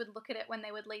that kids would look at it when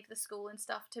they would leave the school and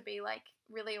stuff, to be like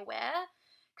really aware.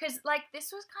 Because like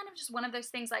this was kind of just one of those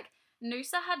things, like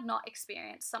Noosa had not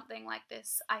experienced something like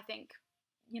this, I think,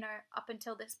 up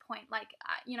until this point. Like,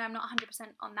 I'm not 100%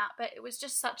 on that, but it was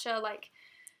just such a like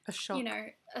a shock.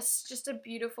 Just a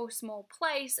beautiful small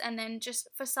place, and then just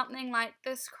for something like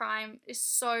this crime is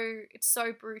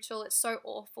so brutal, it's so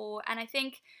awful. And I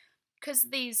think because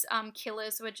these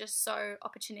killers were just so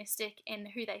opportunistic in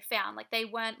who they found, like they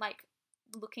weren't like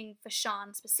looking for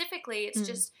Sian specifically, it's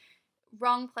just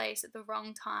wrong place at the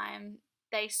wrong time.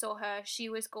 They saw her, she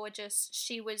was gorgeous,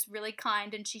 she was really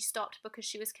kind, and she stopped because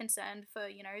she was concerned for,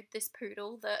 this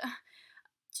poodle that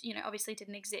obviously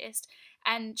didn't exist,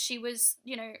 and she was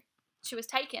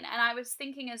taken. And I was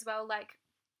thinking as well, like,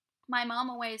 my mom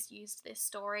always used this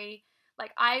story,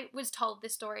 like, I was told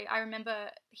this story, I remember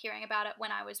hearing about it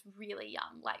when I was really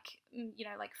young, like,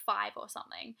 like 5 or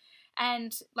something,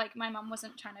 And, like, my mum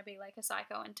wasn't trying to be, like, a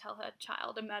psycho and tell her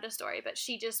child a murder story, but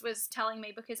she just was telling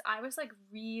me because I was, like,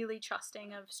 really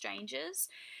trusting of strangers.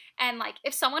 And, like,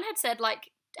 if someone had said,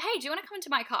 like, hey, do you want to come into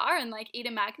my car and, like, eat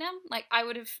a Magnum? Like, I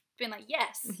would have been like,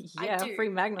 yes, yeah, I do. Free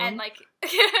Magnum. And, like,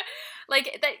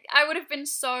 I would have been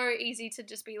so easy to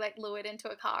just be, like, lured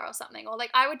into a car or something. Or, like,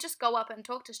 I would just go up and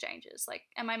talk to strangers. Like,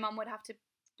 and my mum would have to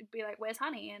be like, where's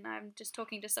Honey? And I'm just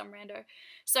talking to some rando.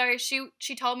 So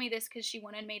she told me this because she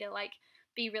wanted me to, like,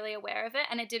 be really aware of it,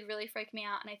 and it did really freak me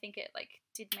out, and I think it, like,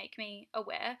 did make me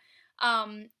aware.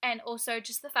 And also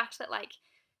just the fact that, like,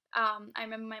 I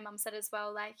remember my mum said as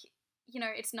well, like, you know,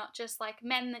 it's not just, like,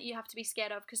 men that you have to be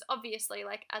scared of, because obviously,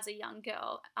 like, as a young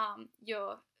girl,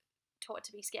 you're taught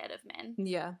to be scared of men.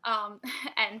 Yeah.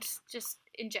 And just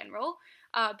in general,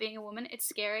 being a woman, it's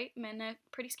scary. Men are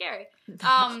pretty scary.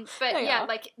 But yeah,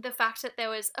 like, the fact that there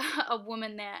was a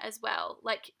woman there as well,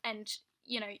 like, and,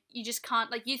 you know, you just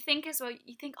can't, like, you think as well,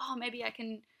 you think, oh, maybe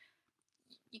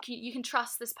you can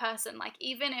trust this person. Like,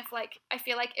 even if, like, I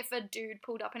feel like if a dude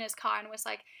pulled up in his car and was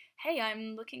like, hey,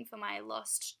 I'm looking for my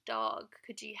lost dog,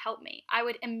 could you help me? I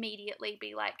would immediately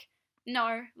be like,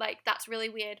 no, like, that's really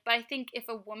weird. But I think if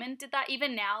a woman did that,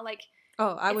 even now, like,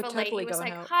 I would totally go was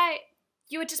like, help. Hi,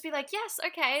 you would just be like, yes,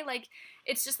 okay. Like,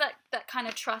 it's just that kind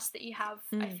of trust that you have,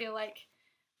 I feel like,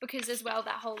 because as well,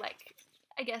 that whole, like,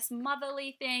 I guess,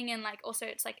 motherly thing, and, like, also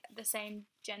it's, like, the same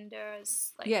gender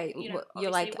as, like, you know,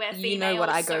 you're like, we're females, you know what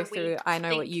I go so through, I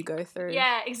know what you go through.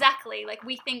 Yeah, exactly. Like,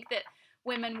 we think that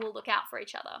women will look out for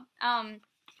each other.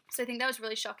 So I think that was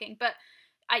really shocking. But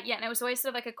and it was always sort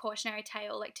of like a cautionary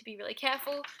tale, like, to be really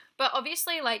careful. But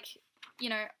obviously, like, you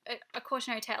know, a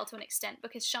cautionary tale to an extent,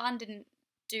 because Sian didn't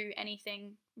do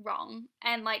anything wrong.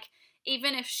 And, like,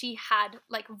 even if she had,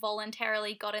 like,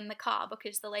 voluntarily got in the car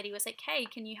because the lady was like, hey,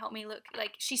 can you help me look,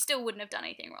 like, she still wouldn't have done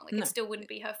anything wrong. Like, it still wouldn't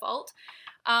be her fault.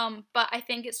 But I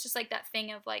think it's just, like, that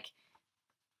thing of, like,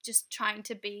 just trying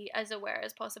to be as aware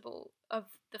as possible of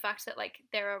the fact that, like,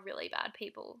 there are really bad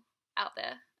people out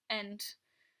there. And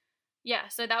yeah,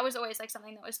 so that was always, like,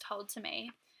 something that was told to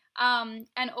me.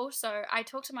 And also I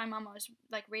talked to my mum, I was,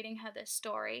 like, reading her this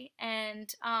story,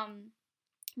 and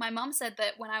my mum said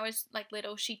that when I was, like,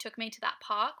 little, she took me to that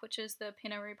park, which is the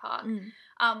Pinaroo Park,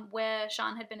 where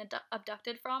Sian had been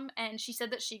abducted from, and she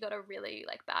said that she got a really,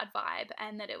 like, bad vibe,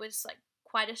 and that it was, like,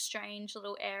 quite a strange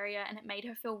little area, and it made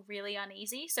her feel really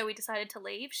uneasy. So we decided to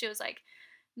leave. She was like,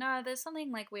 no, there's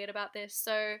something, like, weird about this.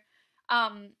 So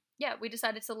yeah, we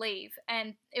decided to leave.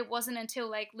 And it wasn't until,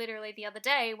 like, literally the other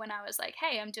day when I was like,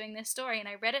 hey, I'm doing this story, and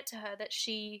I read it to her, that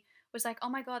she was like, oh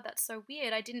my god, that's so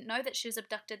weird, I didn't know that she was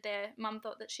abducted there. Mum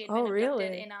thought that she had been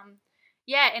abducted in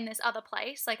in this other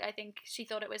place. Like, I think she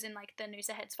thought it was in, like, the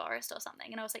Noosa Heads Forest or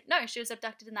something. And I was like, no, she was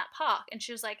abducted in that park. And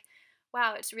she was like,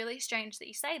 wow, it's really strange that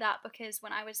you say that, because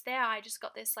when I was there, I just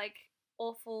got this, like,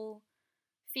 awful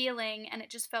feeling, and it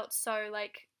just felt so,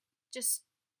 like, just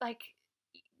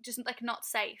not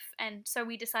safe. And so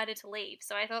we decided to leave.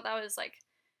 So I thought that was, like,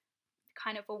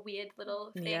 kind of a weird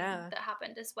little thing that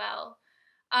happened as well.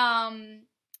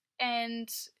 And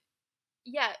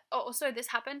yeah, also this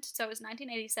happened, so it was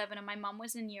 1987, and my mum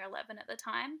was in year 11 at the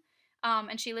time.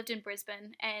 And she lived in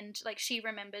Brisbane, and, like, she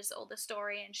remembers all the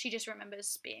story, and she just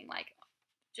remembers being, like,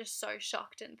 just so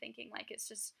shocked and thinking, like, it's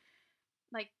just,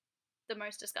 like, the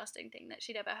most disgusting thing that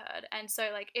she'd ever heard. And so,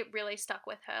 like, it really stuck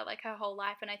with her, like, her whole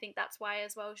life. And I think that's why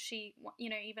as well she, you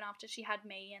know, even after she had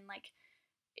me, and, like,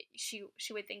 she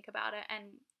would think about it, and,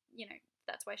 you know,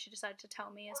 that's why she decided to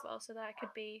tell me as well, so that I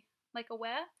could be, like,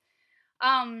 aware.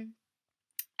 And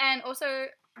also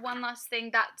one last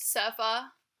thing, that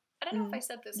surfer, I don't know if I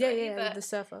said this already, but the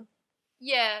surfer.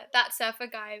 Yeah, that surfer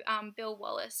guy, Bill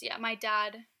Wallace. Yeah, my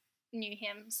dad knew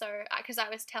him. So, because I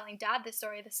was telling Dad this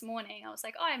story this morning, I was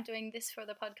like, oh, I'm doing this for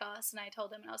the podcast. And I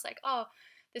told him, and I was like, oh,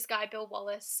 this guy, Bill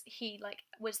Wallace, he, like,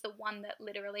 was the one that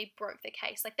literally broke the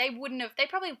case. Like, they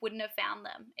probably wouldn't have found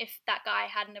them if that guy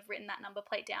hadn't have written that number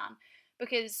plate down.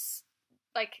 Because,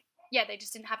 like, yeah, they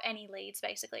just didn't have any leads,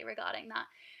 basically, regarding that.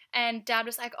 And Dad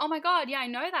was like, oh my god, yeah, I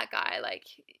know that guy, like,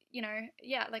 you know,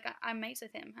 yeah, like, I'm mates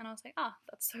with him. And I was like, oh,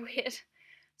 that's so weird.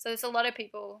 So there's a lot of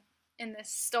people in this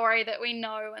story that we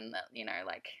know, and that, you know,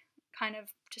 like, kind of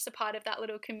just a part of that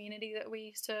little community that we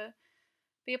used to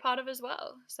be a part of as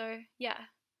well. So yeah,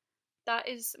 that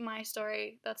is my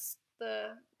story. That's the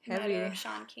murder of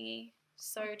Sian Kingi.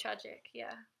 So tragic.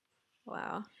 Yeah.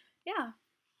 Wow. Yeah.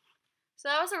 So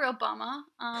that was a real bummer.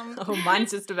 Oh, mine's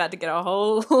just about to get a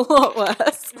whole lot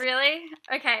worse. Really?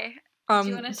 Okay.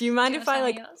 Do you mind if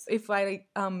I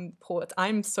pause?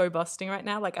 I'm so busting right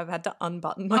now. Like I've had to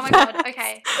unbutton my pants. God.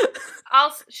 Okay.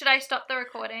 Should I stop the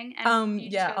recording? And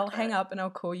yeah, I'll hang up and I'll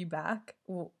call you back.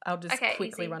 Well, I'll just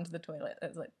quickly run to the toilet.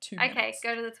 It's like 2 minutes. Okay,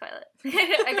 go to the toilet.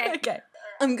 Okay. Okay.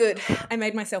 I'm good. I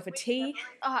made myself a tea.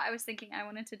 Oh, I was thinking I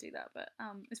wanted to do that, but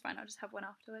it's fine. I'll just have one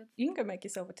afterwards. You can go make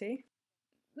yourself a tea.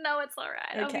 No, it's all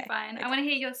right. Okay. I'll be fine. Okay. I want to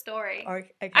hear your story.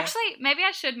 Okay. Actually, maybe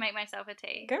I should make myself a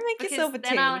tea. Go make yourself a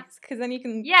tea, because then you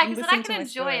can because then I can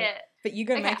enjoy it. But you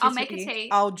go make your tea. I'll make a tea.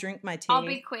 I'll drink my tea. I'll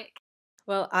be quick.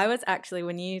 Well, I was actually,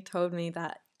 when you told me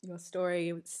that your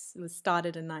story was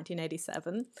started in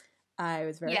 1987, I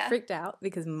was very freaked out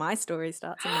because my story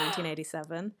starts in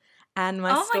 1987, and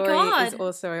my story is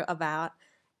also about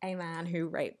a man who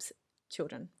rapes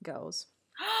children, girls.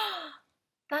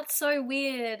 That's so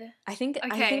weird. I think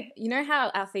you know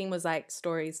how our theme was like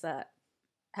stories that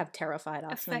have terrified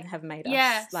us and have made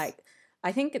us like.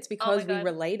 I think it's because we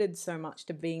related so much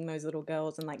to being those little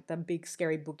girls and like the big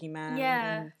scary boogeyman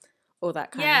and all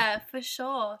that kind of. Yeah, for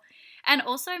sure. And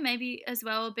also maybe as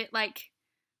well a bit like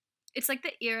it's like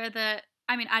the era that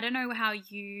I don't know how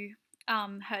you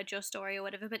heard your story or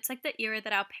whatever, but it's like the era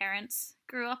that our parents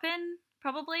grew up in,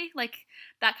 probably like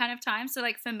that kind of time. So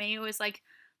like for me it was like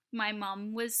my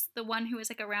mum was the one who was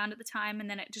like around at the time, and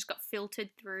then it just got filtered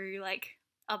through like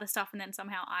other stuff, and then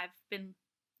somehow I've been,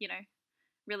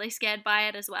 really scared by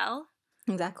it as well.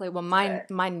 Exactly. Well,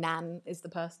 my nan is the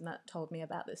person that told me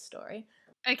about this story.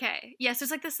 Okay. Yeah, so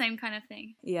it's like the same kind of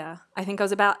thing. Yeah. I think I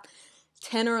was about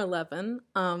 10 or 11,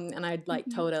 and I'd like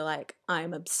told her like,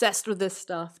 I'm obsessed with this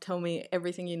stuff. Tell me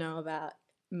everything you know about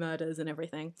murders and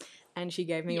everything. And she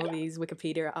gave me all these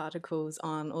Wikipedia articles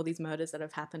on all these murders that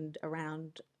have happened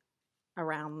around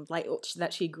like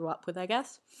that she grew up with, I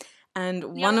guess. And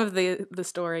one of the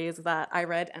stories that I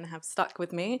read and have stuck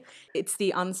with me, it's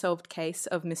the unsolved case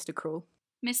of Mr. Cruel.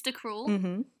 Mr. Cruel?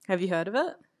 Mm-hmm. Have you heard of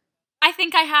it? I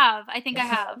think I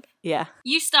have. Yeah.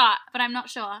 You start, but I'm not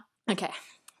sure. Okay.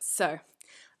 So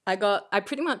I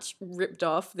pretty much ripped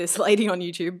off this lady on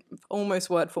YouTube almost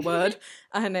word for word.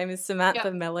 Her name is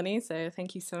Samantha Melanie. So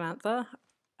thank you, Samantha.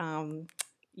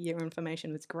 Your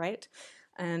information was great.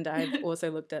 And I've also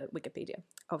looked at Wikipedia,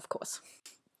 of course.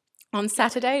 On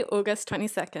Saturday, August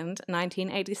 22nd,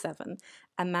 1987,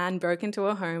 a man broke into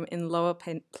a home in Lower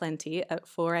Plenty at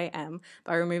 4 a.m.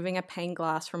 by removing a pane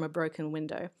glass from a broken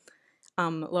window.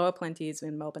 Lower Plenty is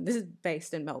in Melbourne. This is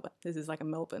based in Melbourne. This is like a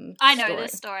Melbourne I know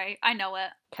this story. I know it.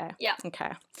 Okay. Yeah.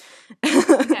 Okay.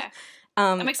 Okay.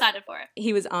 I'm excited for it.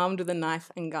 He was armed with a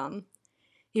knife and gun.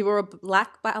 He wore a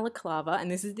black balaclava, and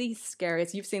this is the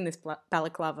scariest. You've seen this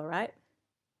balaclava, right?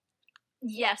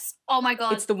 Yes. Oh my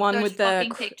god. It's the one with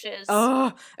the pictures.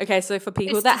 Oh, okay. So for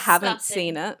people that haven't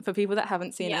seen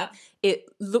it, it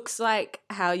looks like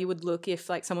how you would look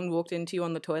if like someone walked into you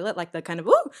on the toilet, like the kind of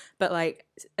but like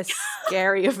a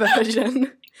scarier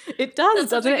version. It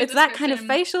does, doesn't it? It's that kind of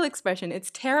facial expression.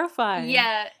 It's terrifying.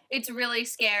 Yeah, it's really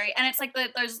scary, and it's like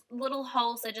those little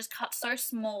holes that just cut so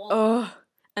small. Oh,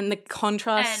 and the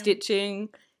contrast stitching.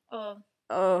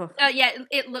 Oh. Yeah,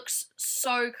 it looks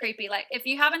so creepy. Like, if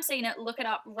you haven't seen it, look it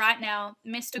up right now.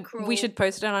 Mr. Cruel. We should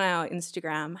post it on our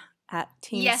Instagram at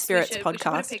Teen Spirits Podcast. We should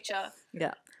put a picture.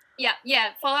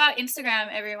 Yeah. Follow our Instagram,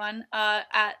 everyone.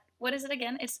 At what is it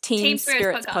again? It's Teen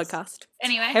Spirits Podcast.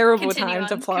 Anyway, terrible time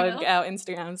to plug our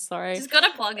Instagram. Sorry. Just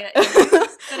gotta plug it.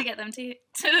 Gotta get them to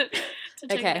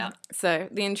check it out. So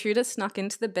the intruder snuck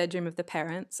into the bedroom of the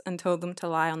parents and told them to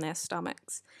lie on their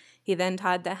stomachs. He then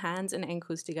tied their hands and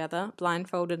ankles together,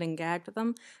 blindfolded and gagged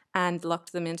them, and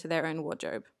locked them into their own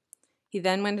wardrobe. He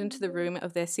then went into the room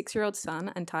of their 6-year-old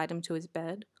son and tied him to his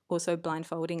bed, also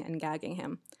blindfolding and gagging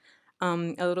him. A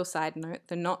little side note,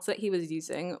 the knots that he was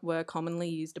using were commonly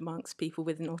used amongst people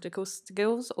with nautical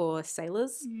skills or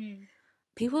sailors.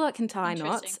 People that can tie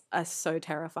knots are so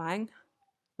terrifying.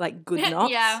 Like good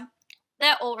knots. Yeah.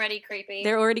 They're already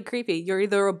creepy. You're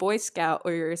either a Boy Scout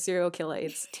or you're a serial killer.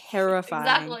 It's terrifying.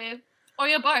 Exactly. Or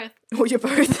you're both.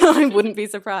 I wouldn't be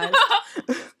surprised.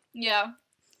 Yeah.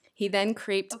 He then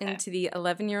creeped into the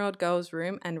 11-year-old girl's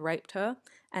room and raped her,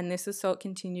 and this assault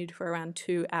continued for around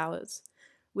 2 hours.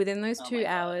 Within those 2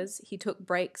 hours, he took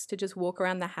breaks to just walk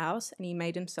around the house, and he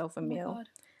made himself a meal.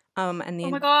 Oh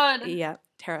my god. Yeah,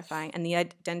 terrifying. And the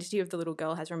identity of the little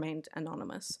girl has remained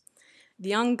anonymous. The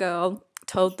young girl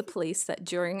told the police that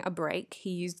during a break,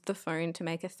 he used the phone to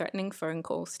make a threatening phone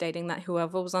call stating that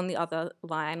whoever was on the other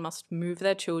line must move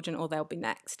their children or they'll be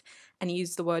next. And he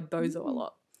used the word bozo a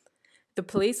lot. The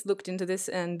police looked into this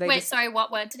and they sorry,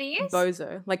 what word did he use?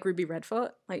 Bozo, like Ruby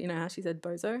Redford. Like, you know how she said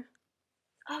bozo?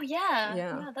 Oh, yeah.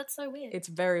 Yeah, that's so weird. It's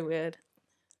very weird.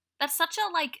 That's such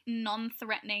a, like,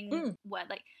 non-threatening word.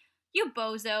 Like, you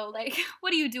bozo, like,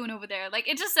 what are you doing over there? Like,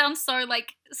 it just sounds so,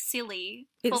 like, silly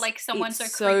for, like, someone so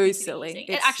creepy silly. To be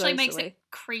using. It actually makes it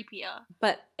creepier.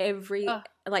 But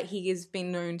like, he has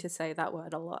been known to say that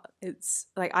word a lot. It's,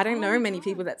 like, I don't know many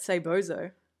people that say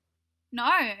bozo. No,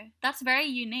 that's very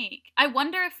unique. I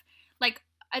wonder if, like,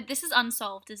 this is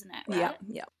unsolved, isn't it? Right?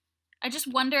 Yeah. I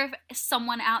just wonder if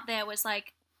someone out there was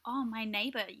like, oh, my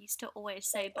neighbor used to always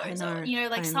say bozo. You know,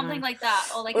 like, something like that.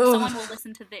 Or, like, if someone will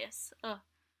listen to this. Ugh.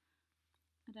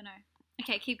 I don't know.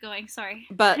 Okay, keep going. Sorry.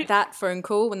 But that phone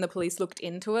call, when the police looked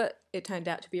into it, it turned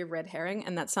out to be a red herring,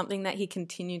 and that's something that he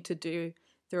continued to do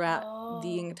throughout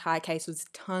the entire case, was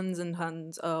tons and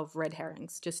tons of red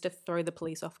herrings, just to throw the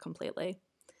police off completely.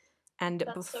 And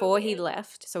before he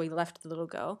left, so he left the little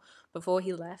girl, before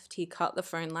he left, he cut the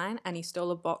phone line and he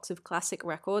stole a box of classic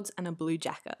records and a blue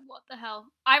jacket. What the hell?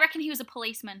 I reckon he was a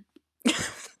policeman.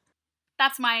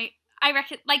 I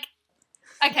reckon, like,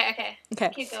 okay.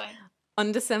 Keep going.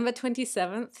 On December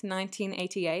 27th,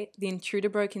 1988, the intruder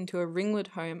broke into a Ringwood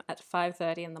home at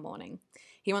 5:30 in the morning.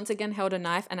 He once again held a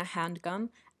knife and a handgun,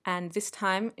 and this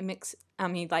time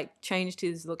he, like, changed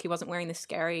his look. He wasn't wearing the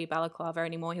scary balaclava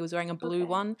anymore. He was wearing a blue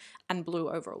one and blue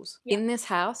overalls. Yep. In this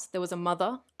house, there was a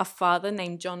mother, a father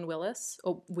named John Wills,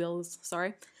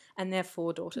 and their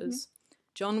 4 daughters. Mm-hmm.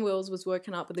 John Wills was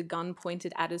woken up with a gun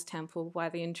pointed at his temple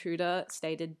while the intruder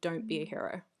stated, "Don't be a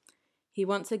hero." He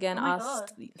once again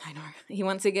asked the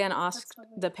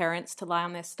parents to lie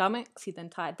on their stomachs. He then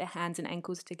tied their hands and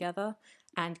ankles together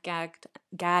and gagged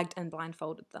and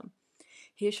blindfolded them.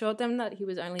 He assured them that he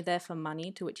was only there for money,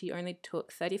 to which he only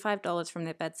took $35 from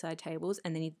their bedside tables,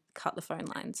 and then he cut the phone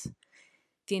lines.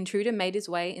 The intruder made his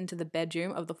way into the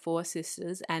bedroom of the 4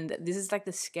 sisters, and this is, like,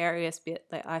 the scariest bit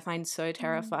that I find so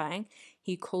terrifying.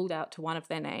 He called out to one of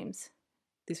their names.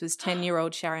 This was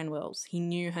 10-year-old Sharon Wills. He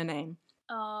knew her name.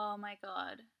 Oh my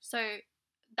god. So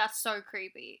that's so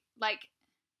creepy. Like,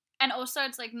 and also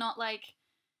it's like not like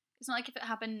if it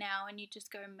happened now and you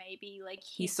just go, maybe like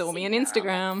he saw me on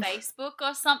Instagram, on, like, Facebook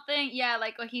or something. Yeah,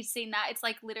 like, or he's seen that. It's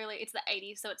like literally it's the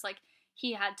 80s, so it's like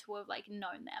he had to have, like,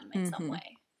 known them in some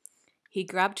way. He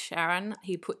grabbed Sharon,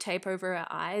 he put tape over her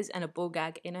eyes and a ball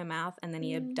gag in her mouth, and then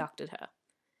he abducted her.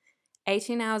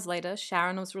 18 hours later,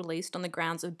 Sharon was released on the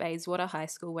grounds of Bayswater High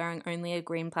School wearing only a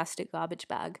green plastic garbage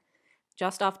bag.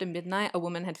 Just after midnight, a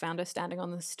woman had found her standing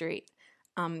on the street,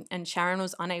 and Sharon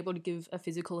was unable to give a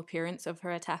physical appearance of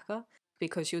her attacker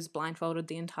because she was blindfolded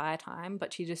the entire time,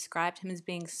 but she described him as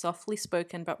being softly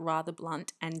spoken but rather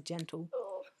blunt and gentle.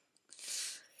 Oh.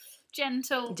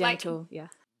 Gentle, yeah.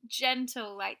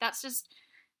 Gentle, like, that's just,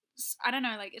 I don't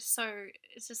know, like, it's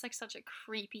just, like, such a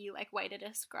creepy, like, way to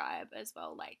describe as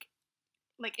well, like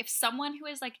if someone who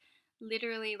is, like,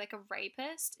 literally, like, a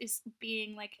rapist is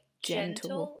being, like,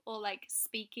 gentle or, like,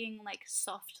 speaking, like,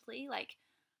 softly, like,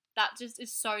 that just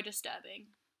is so disturbing.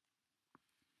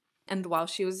 And while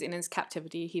she was in his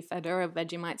captivity, he fed her a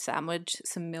Vegemite sandwich,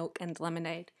 some milk and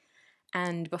lemonade.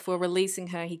 And before releasing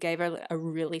her, he gave her a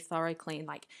really thorough clean,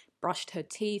 like, brushed her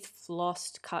teeth,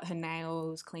 flossed, cut her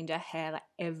nails, cleaned her hair, like,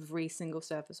 every single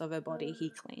surface of her body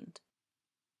he cleaned.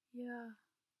 Yeah.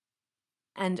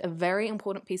 And a very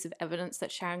important piece of evidence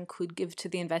that Sharon could give to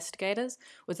the investigators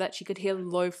was that she could hear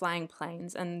low-flying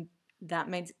planes, and that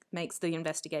makes the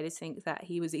investigators think that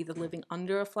he was either living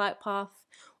under a flight path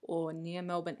or near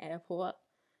Melbourne Airport.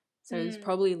 So he was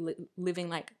probably living,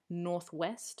 like,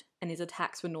 northwest, and his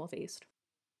attacks were northeast.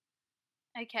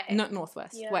 Okay. Not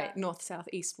northwest. Yeah. Wait, north, south,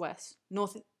 east, west.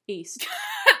 Northeast.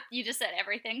 You just said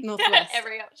everything. Northwest.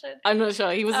 Every option. I'm not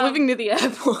sure. He was living near the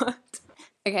airport.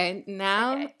 Okay,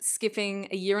 now skipping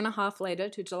a year and a half later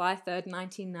to July 3rd,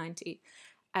 1990.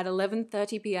 At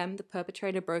 11:30 p.m., the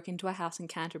perpetrator broke into a house in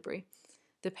Canterbury.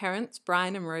 The parents,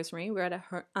 Brian and Rosemary, weren't at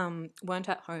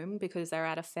home because they were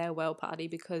at a farewell party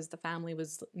because the family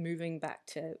was moving back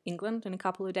to England in a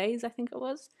couple of days, I think it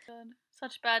was. God,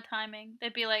 such bad timing.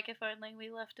 They'd be like, if only we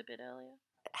left a bit earlier.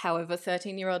 However,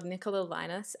 13-year-old Nicola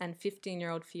Linus and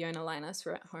 15-year-old Fiona Linus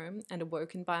were at home and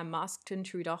awoken by a masked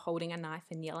intruder holding a knife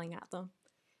and yelling at them.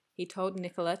 He told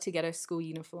Nicola to get her school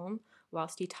uniform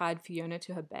whilst he tied Fiona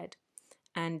to her bed.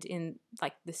 And in,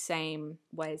 like, the same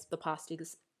ways, the past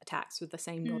attacks with the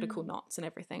same nautical knots and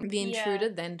everything. The intruder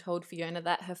then told Fiona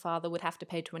that her father would have to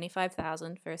pay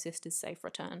 $25,000 for her sister's safe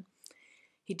return.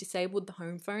 He disabled the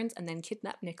home phones and then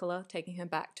kidnapped Nicola, taking her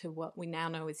back to what we now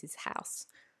know as his house.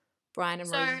 Brian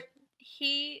and Rose.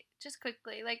 He, just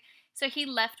quickly, like, so he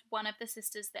left one of the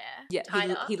sisters there. Yeah,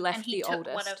 he left the oldest. He took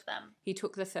one of them. He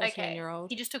took the 13-year-old.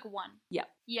 He just took one. Yeah.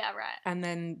 Yeah, right. And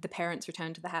then the parents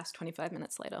returned to the house 25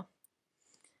 minutes later.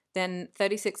 Then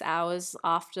 36 hours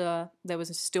after, there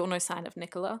was still no sign of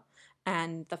Nicola,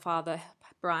 and the father,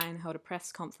 Brian, held a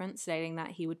press conference stating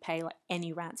that he would pay like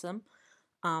any ransom.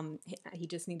 He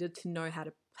just needed to know how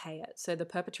to pay it. So the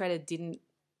perpetrator didn't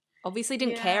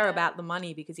care about the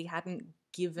money because he hadn't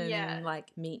given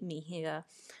like meet me here.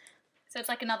 So it's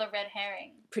like another red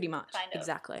herring. Pretty much, kind of.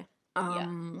 Exactly.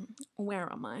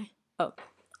 Where am I? Oh,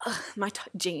 my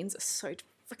jeans are so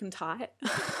freaking tight.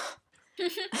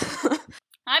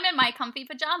 I'm in my comfy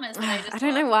pajamas. I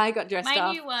don't know why I got dressed up.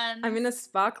 My new ones. I'm in a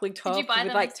sparkly top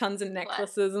with like tons of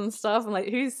necklaces and stuff. I'm like,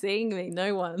 who's seeing me?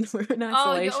 No one. We're in isolation.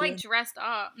 Oh, you're like dressed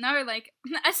up. No, like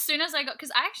as soon as I got,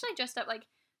 because I actually dressed up like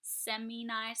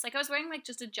semi-nice. Like I was wearing like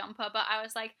just a jumper, but I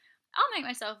was like, I'll make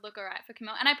myself look alright for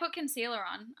Camille. And I put concealer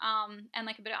on, and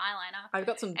like a bit of eyeliner. I've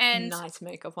got some nice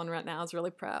makeup on right now. I was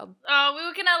really proud. Oh, we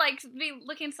were gonna like be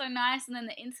looking so nice, and then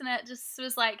the internet just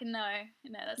was like, no,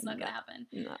 that's not gonna happen.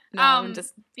 No, I'm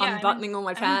just unbuttoning all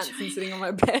my pants and sitting on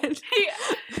my bed.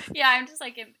 yeah, I'm just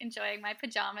like enjoying my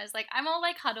pajamas. Like I'm all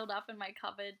like huddled up in my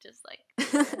cupboard, just like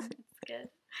it's good.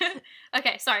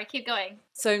 Okay, sorry, keep going.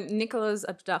 So Nicola's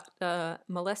abductor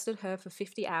molested her for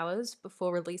 50 hours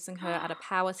before releasing her at a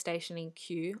power station in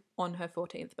Kew on her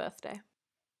 14th birthday.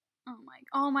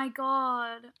 Oh my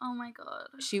god.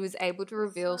 She was able to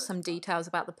reveal some details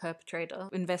about the perpetrator.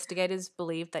 Investigators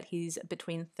believe that he's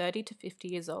between 30 to 50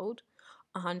 years old,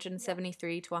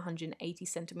 173 to 180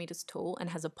 centimeters tall,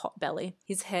 and has a pot belly.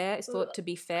 His hair is thought to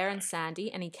be fair and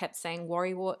sandy, and he kept saying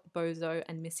worrywart, bozo,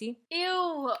 and missy.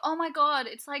 Ew! Oh my god,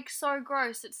 it's like so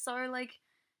gross. It's so like,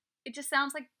 it just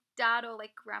sounds like dad or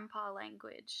like grandpa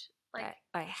language. Like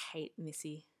I hate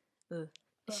missy. Ugh.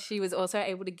 She was also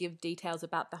able to give details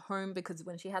about the home because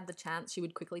when she had the chance, she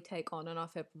would quickly take on and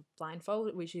off her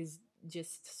blindfold, which is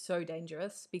just so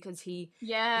dangerous because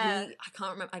I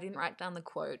can't remember, I didn't write down the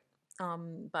quote.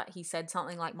 But he said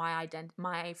something like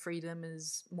my freedom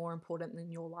is more important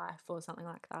than your life or something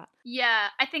like that. Yeah,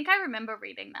 I think I remember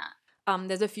reading that.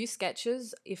 There's a few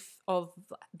sketches of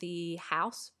the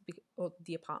house or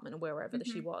the apartment or wherever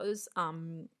she was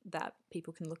that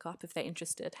people can look up if they're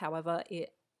interested. However,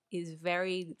 it is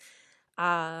very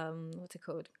what's it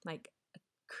called? Like a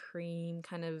cream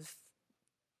kind of.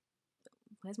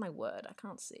 Where's my word? I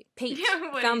can't see. Peach.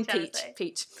 Found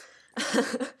peach.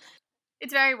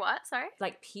 It's very what? Sorry?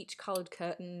 Like peach-coloured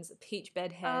curtains, peach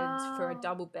bed heads for a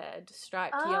double bed,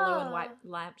 striped yellow and white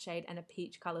lampshade, and a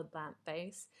peach-coloured lamp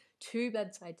base. 2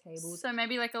 bedside tables. So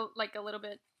maybe like a little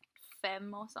bit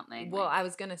femme or something. Well, I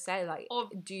was gonna say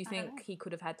do you think he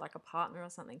could have had like a partner or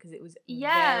something? Because it was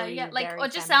very, like very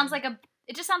it just sounds like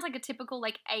a typical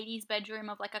like 80s bedroom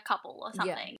of like a couple or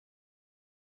something. Yeah.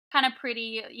 Kind of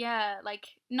pretty, like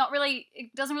not really.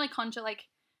 It doesn't really conjure like,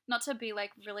 not to be like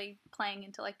really playing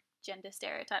into like gender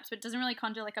stereotypes, but it doesn't really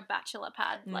conjure like a bachelor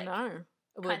pad like kind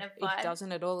of vibe. It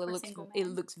doesn't at all. It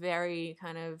looks very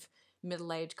kind of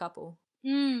middle-aged couple.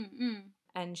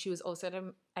 And she was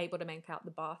also able to make out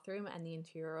the bathroom and the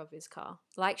interior of his car.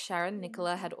 Like Sharon,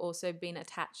 Nicola had also been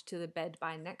attached to the bed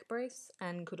by a neck brace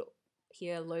and could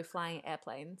hear low-flying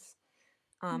airplanes.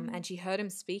 And she heard him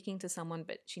speaking to someone,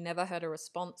 but she never heard a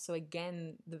response. So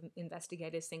again, the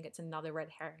investigators think it's another red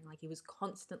herring. Like he was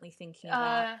constantly thinking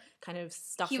about kind of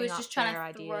stuffing up their ideas. He was just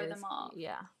trying to throw them off.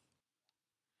 Yeah.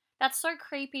 That's so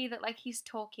creepy that like he's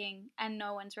talking and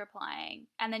no one's replying,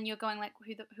 and then you're going like,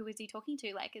 who is he talking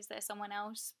to? Like, is there someone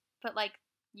else? But like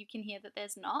you can hear that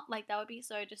there's not. Like that would be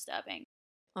so disturbing.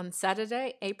 On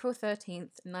Saturday, April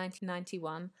 13th,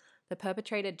 1991. The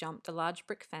perpetrator jumped a large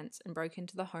brick fence and broke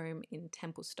into the home in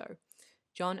Templestowe.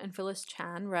 John and Phyllis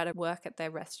Chan were at work at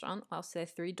their restaurant whilst their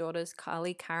 3 daughters,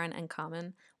 Carly, Karen, and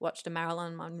Carmen, watched a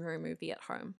Marilyn Monroe movie at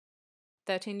home.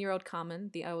 13-year-old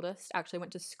Carmen, the eldest, actually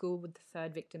went to school with the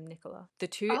 3rd victim, Nicola. The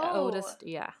 2 eldest,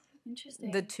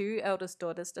 Interesting. The 2 eldest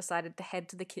daughters decided to head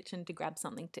to the kitchen to grab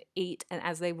something to eat, and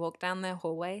as they walked down their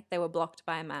hallway, they were blocked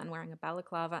by a man wearing a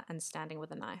balaclava and standing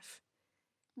with a knife.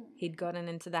 He'd gotten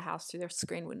into the house through their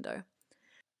screen window.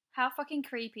 How fucking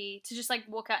creepy to just like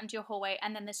walk out into your hallway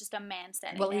and then there's just a man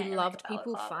standing there. Well, he loved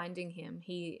people finding him.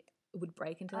 He would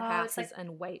break into the houses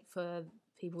and wait for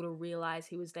people to realize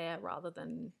he was there rather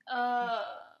than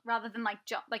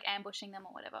like ambushing them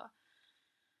or whatever.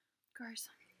 Gross.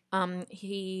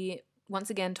 He once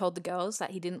again told the girls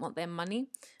that he didn't want their money.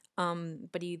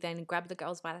 But he then grabbed the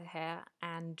girls by the hair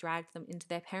and dragged them into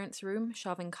their parents' room,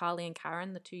 shoving Carly and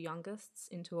Karen, the 2 youngest,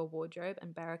 into a wardrobe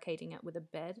and barricading it with a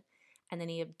bed, and then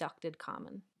he abducted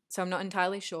Carmen. So I'm not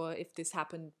entirely sure if this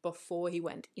happened before he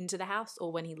went into the house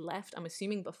or when he left. I'm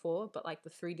assuming before, but like the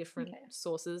 3 different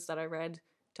sources that I read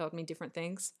told me different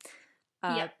things.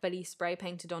 But he spray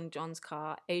painted on John's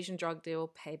car, Asian drug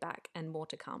deal, payback, and more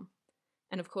to come.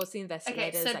 And of course the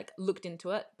investigators looked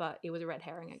into it, but it was a red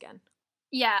herring again.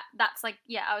 Yeah, that's like,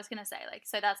 I was gonna say, like,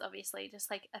 so that's obviously just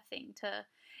like a thing to,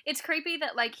 it's creepy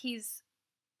that like he's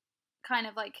kind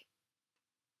of like,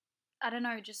 I don't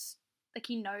know, just like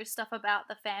he knows stuff about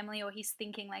the family, or he's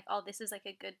thinking like, oh, this is like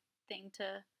a good thing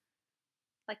to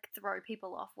like throw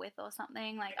people off with or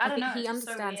something. Like, I don't know. He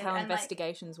understands how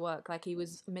investigations work. Like, he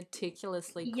was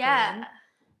meticulously clean. Yeah.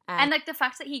 And like the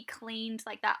fact that he cleaned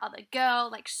like that other girl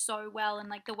like so well, and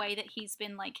like the way that he's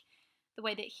been like, the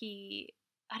way that he,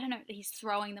 I don't know, he's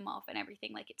throwing them off and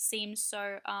everything. Like, it seems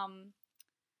so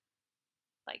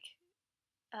like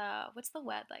what's the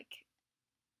word, like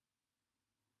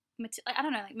I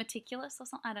don't know, like meticulous or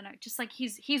something. I don't know. Just like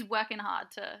he's working hard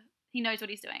he knows what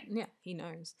he's doing. Yeah, he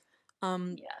knows.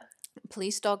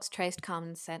 Police dogs traced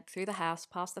Carmen's scent through the house,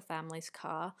 past the family's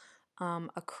car,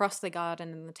 across the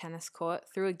garden and the tennis court,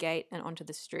 through a gate and onto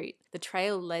the street. The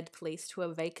trail led police to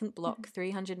a vacant block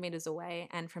 300 meters away,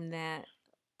 and from there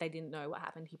they didn't know what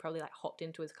happened. He probably like hopped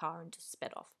into his car and just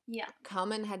sped off. Yeah.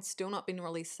 Carmen had still not been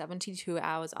released 72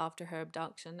 hours after her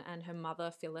abduction, and her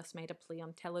mother, Phyllis, made a plea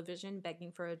on television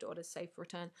begging for her daughter's safe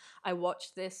return. I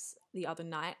watched this the other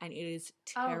night and it is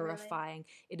terrifying.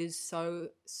 Oh, really? It is so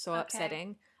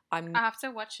upsetting. I have to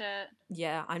watch it.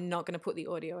 Yeah, I'm not going to put the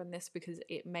audio in this because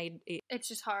it's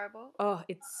just horrible. Oh,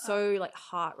 it's so like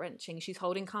heart-wrenching. She's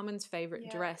holding Carmen's favorite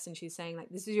dress and she's saying like,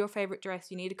 this is your favorite dress.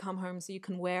 You need to come home so you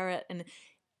can wear it. And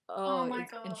oh my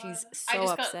God. And she's so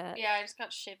upset. I just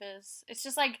got shivers. It's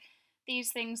just like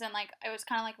these things, and like it was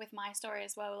kind of like with my story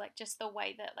as well, like just the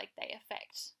way that like they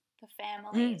affect the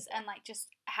families and like just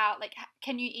how, like,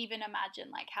 can you even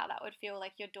imagine like how that would feel,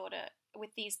 like your daughter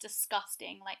with these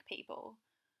disgusting like people.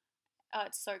 Oh,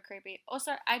 it's so creepy.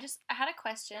 Also, I had a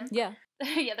question. Yeah.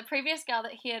 The previous girl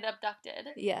that he had abducted.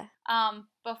 Yeah.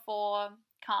 Before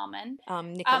Carmen.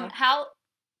 Nicola.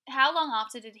 How long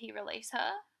after did he release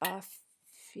her?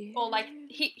 Or like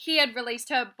he had released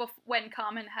her when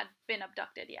Carmen had been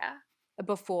abducted, yeah?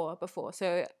 Before.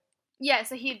 So yeah,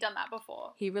 so he had done that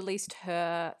before. He released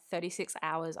her 36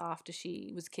 hours after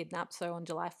she was kidnapped, so on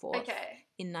July 4th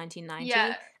in 1990.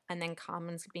 Yeah. And then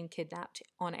Carmen's been kidnapped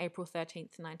on April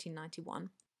 13th, 1991.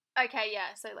 Okay,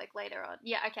 yeah, so like later on.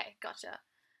 Yeah, okay, gotcha.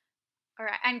 All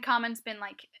right, and Carmen's been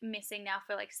like missing now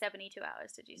for like 72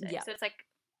 hours, did you say? Yeah. So it's like,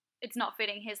 it's not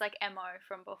fitting his like MO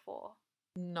from before.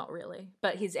 Not really,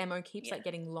 but his MO keeps like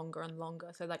getting longer and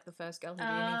longer. So like the first girl he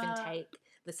didn't even take,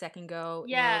 the second girl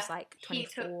it was like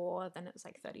 24, then it was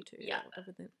like 32 or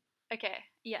whatever. Okay,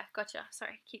 yeah, gotcha.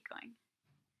 Sorry, keep going.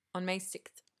 On May 6,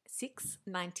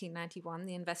 1991,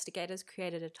 the investigators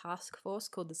created a task force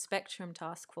called the Spectrum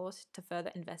Task Force to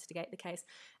further investigate the case.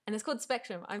 And it's called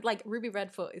Spectrum. I'm like, Ruby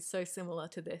Redfoot is so similar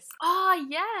to this. Oh,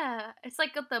 yeah. It's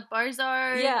like got the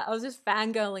bozo. Yeah, I was just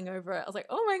fangirling over it. I was like,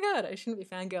 oh my God, I shouldn't be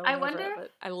fangirling over it,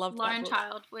 but I love that Lauren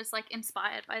Child was like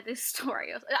inspired by this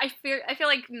story. I feel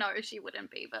like no, she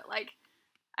wouldn't be, but like,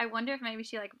 I wonder if maybe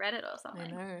she like read it or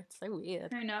something. I know, it's so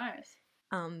weird. Who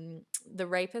knows? The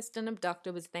rapist and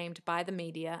abductor was named by the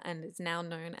media and is now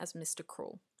known as Mr.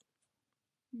 Cruel.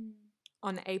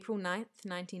 On April 9th,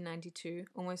 1992,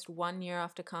 almost 1 year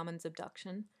after Carmen's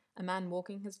abduction, a man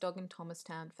walking his dog in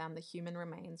Thomastown found the human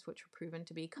remains which were proven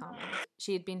to be Carmen's.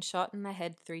 She had been shot in the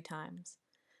head 3 times.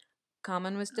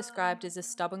 Carmen was described as a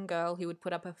stubborn girl who would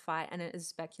put up a fight, and it is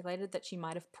speculated that she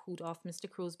might have pulled off Mr.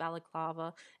 Cruel's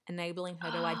balaclava, enabling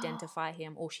her to identify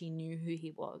him, or she knew who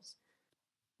he was.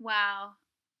 Wow.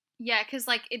 Yeah, because,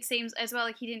 like, it seems as well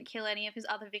like he didn't kill any of his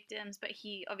other victims, but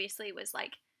he obviously was,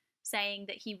 like, saying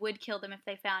that he would kill them if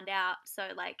they found out. So,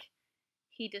 like,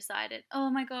 he decided,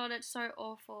 oh my God, it's so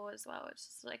awful as well. It's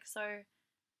just, like, so...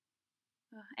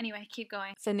 Anyway, keep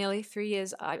going. For nearly 3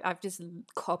 years, I've just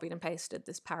copied and pasted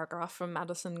this paragraph from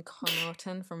Madison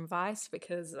Connaughton from Vice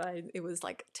because it was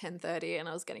like 10:30 and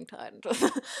I was getting tired.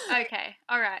 Okay,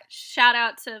 all right. Shout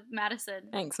out to Madison.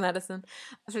 Thanks, Madison.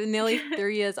 For nearly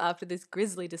 3 years after this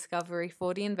grisly discovery,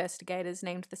 40 investigators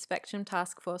named the Spectrum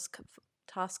Task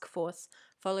Force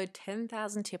followed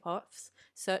 10,000 tip-offs,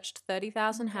 searched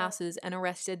 30,000 houses, and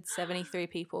arrested 73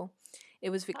 people. It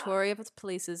was Victoria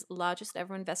Police's largest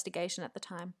ever investigation at the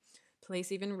time.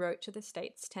 Police even wrote to the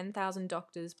state's 10,000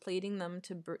 doctors, pleading them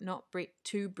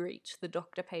to breach the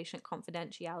doctor-patient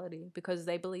confidentiality because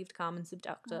they believed Carmen's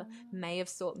abductor may have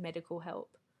sought medical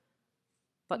help.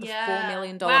 But the $4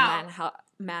 million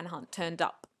manhunt turned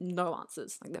up no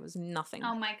answers. Like, there was nothing.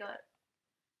 Oh my God.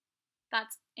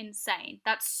 That's insane.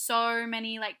 That's so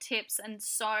many, like, tips and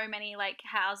so many, like,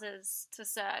 houses to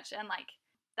search, and, like,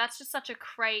 that's just such a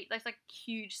that's like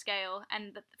huge scale,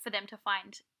 and for them to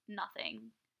find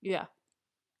nothing. Yeah.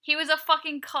 He was a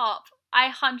fucking cop. I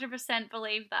 100%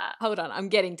 believe that. Hold on, I'm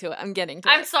getting to it.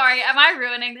 I'm sorry, am I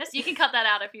ruining this? You can cut that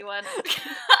out if you want.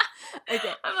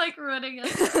 Okay. I'm like ruining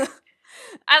it.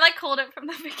 I like called it from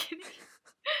the beginning.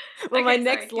 Well, okay, my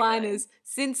next line is,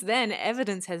 since then,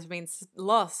 evidence has been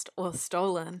lost or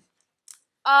stolen.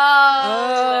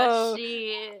 Oh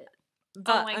shit.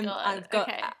 But oh my god.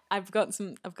 I've got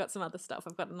some other stuff.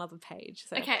 I've got another page.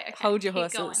 So okay. Hold your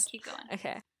horses. Keep going.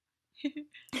 Okay.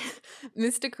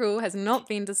 Mr. Cruel has not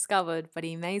been discovered, but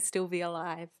he may still be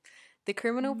alive. The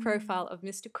criminal profile of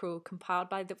Mr. Cruel, compiled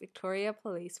by the Victoria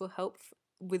Police, will help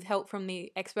with help from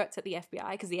the experts at the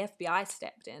FBI, because the FBI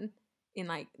stepped in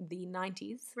like the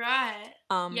 90s. Right.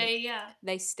 Yeah.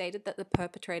 They stated that the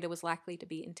perpetrator was likely to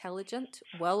be intelligent,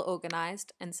 well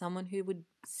organized, and someone who would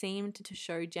seem to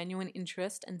show genuine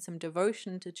interest and some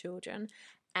devotion to children,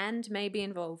 and may be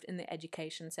involved in the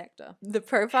education sector. The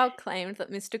profile claimed that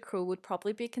Mr. Cruel would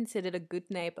probably be considered a good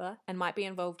neighbour and might be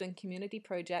involved in community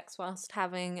projects whilst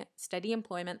having steady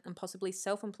employment and possibly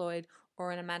self-employed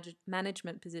or in a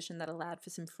management position that allowed for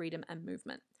some freedom and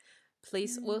movement.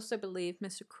 Police also believe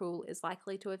Mr. Cruel is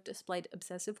likely to have displayed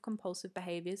obsessive-compulsive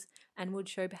behaviours and would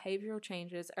show behavioural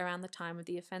changes around the time of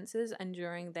the offences and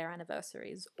during their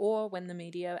anniversaries, or when the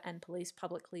media and police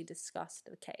publicly discussed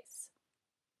the case.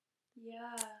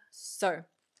 Yeah. So,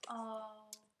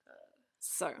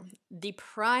 the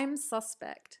prime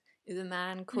suspect is a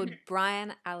man called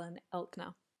Brian Allen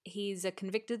Elkner. He's a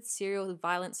convicted serial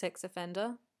violent sex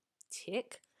offender,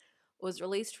 was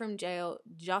released from jail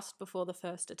just before the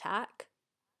first attack.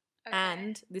 Okay.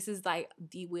 And this is like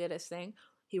the weirdest thing.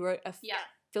 He wrote a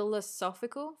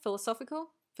philosophical.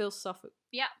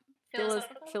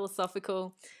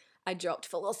 I dropped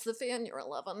philosophy and you're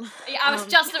 11. Yeah, I was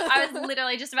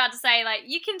literally just about to say, like,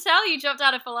 you can tell you dropped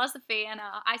out of philosophy, and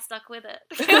I stuck with it.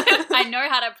 I know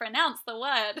how to pronounce the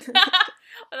word.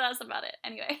 But that's about it.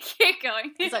 Anyway, keep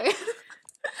going. So,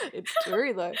 it's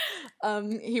true though.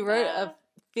 He wrote a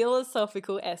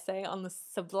philosophical essay on the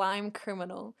sublime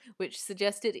criminal, which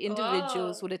suggested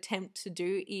individuals would attempt to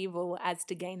do evil as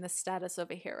to gain the status of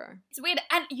a hero. It's weird,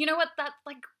 and you know what that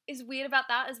like is weird about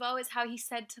that as well is how he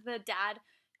said to the dad,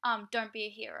 don't be a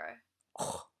hero.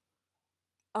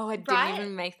 Oh, I didn't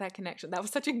even make that connection. That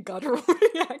was such a guttural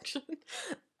reaction.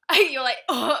 You're like,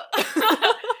 oh.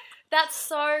 That's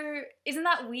so, isn't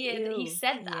that weird that he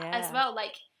said that as well?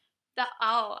 Like,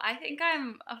 I think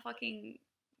I'm a fucking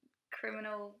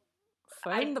criminal.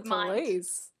 Phone the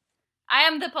police. I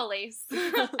am the police.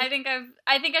 I think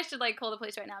I should like call the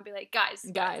police right now and be like, guys.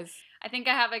 I think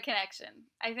I have a connection.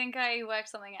 I think I worked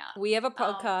something out. We have a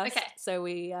podcast, so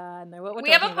we know what we're talking about.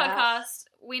 We have a podcast.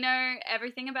 We know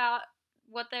everything about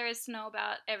what there is to know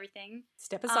about everything.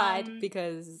 Step aside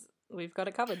because we've got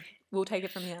it covered. We'll take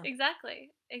it from here.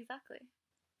 Exactly.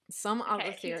 Some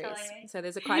other theories. So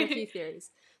there's quite a few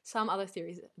theories. Some other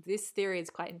theories. This theory is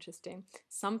quite interesting.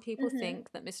 Some people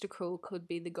think that Mr. Cruel could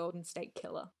be the Golden State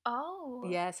Killer. Oh.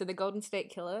 Yeah, so the Golden State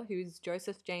Killer, who's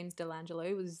Joseph James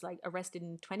DeLangelo, was like arrested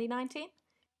in 2019.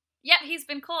 Yep, he's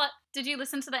been caught. Did you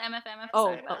listen to the MFM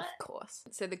episode about it? Of course.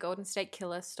 So the Golden State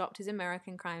Killer stopped his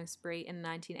American crime spree in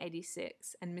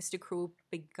 1986 and Mr. Cruel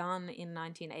begun in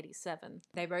 1987.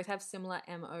 They both have similar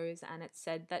MOs, and it's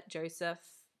said that Joseph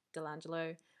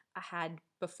DeLangelo had,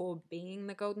 before being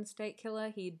the Golden State Killer,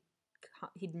 he'd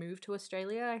moved to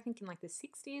Australia, I think in like the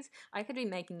 60s. I could be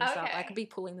making this up. I could be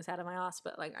pulling this out of my ass,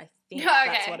 but like I think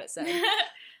that's what it said.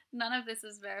 None of this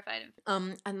is verified.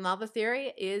 Another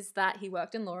theory is that he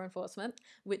worked in law enforcement,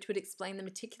 which would explain the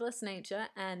meticulous nature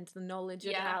and the knowledge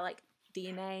of how like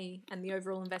DNA and the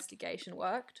overall investigation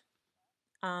worked.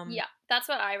 That's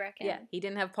what I reckon. Yeah, he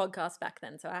didn't have podcasts back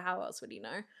then, so how else would he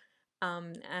know?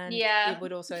 It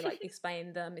would also like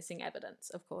explain the missing evidence,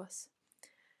 of course.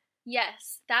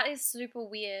 Yes, that is super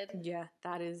weird. Yeah,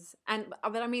 that is.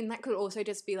 But I mean, that could also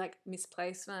just be like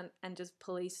misplacement and just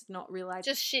police not realizing.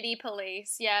 Just shitty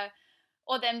police, yeah.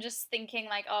 Or them just thinking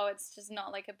like, oh, it's just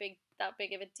not like that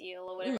big of a deal or whatever.